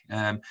sidekick.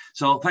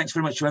 So thanks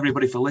very much to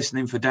everybody for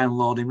listening, for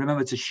downloading.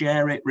 Remember to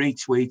share it,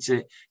 retweet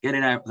it, get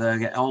it out there,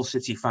 get all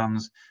City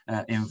fans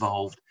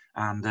involved.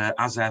 And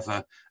as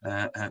ever,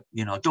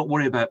 don't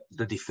worry about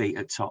the defeat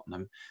at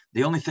Tottenham.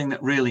 The only thing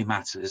that really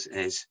matters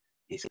is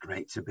it's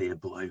great to be a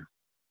Blue.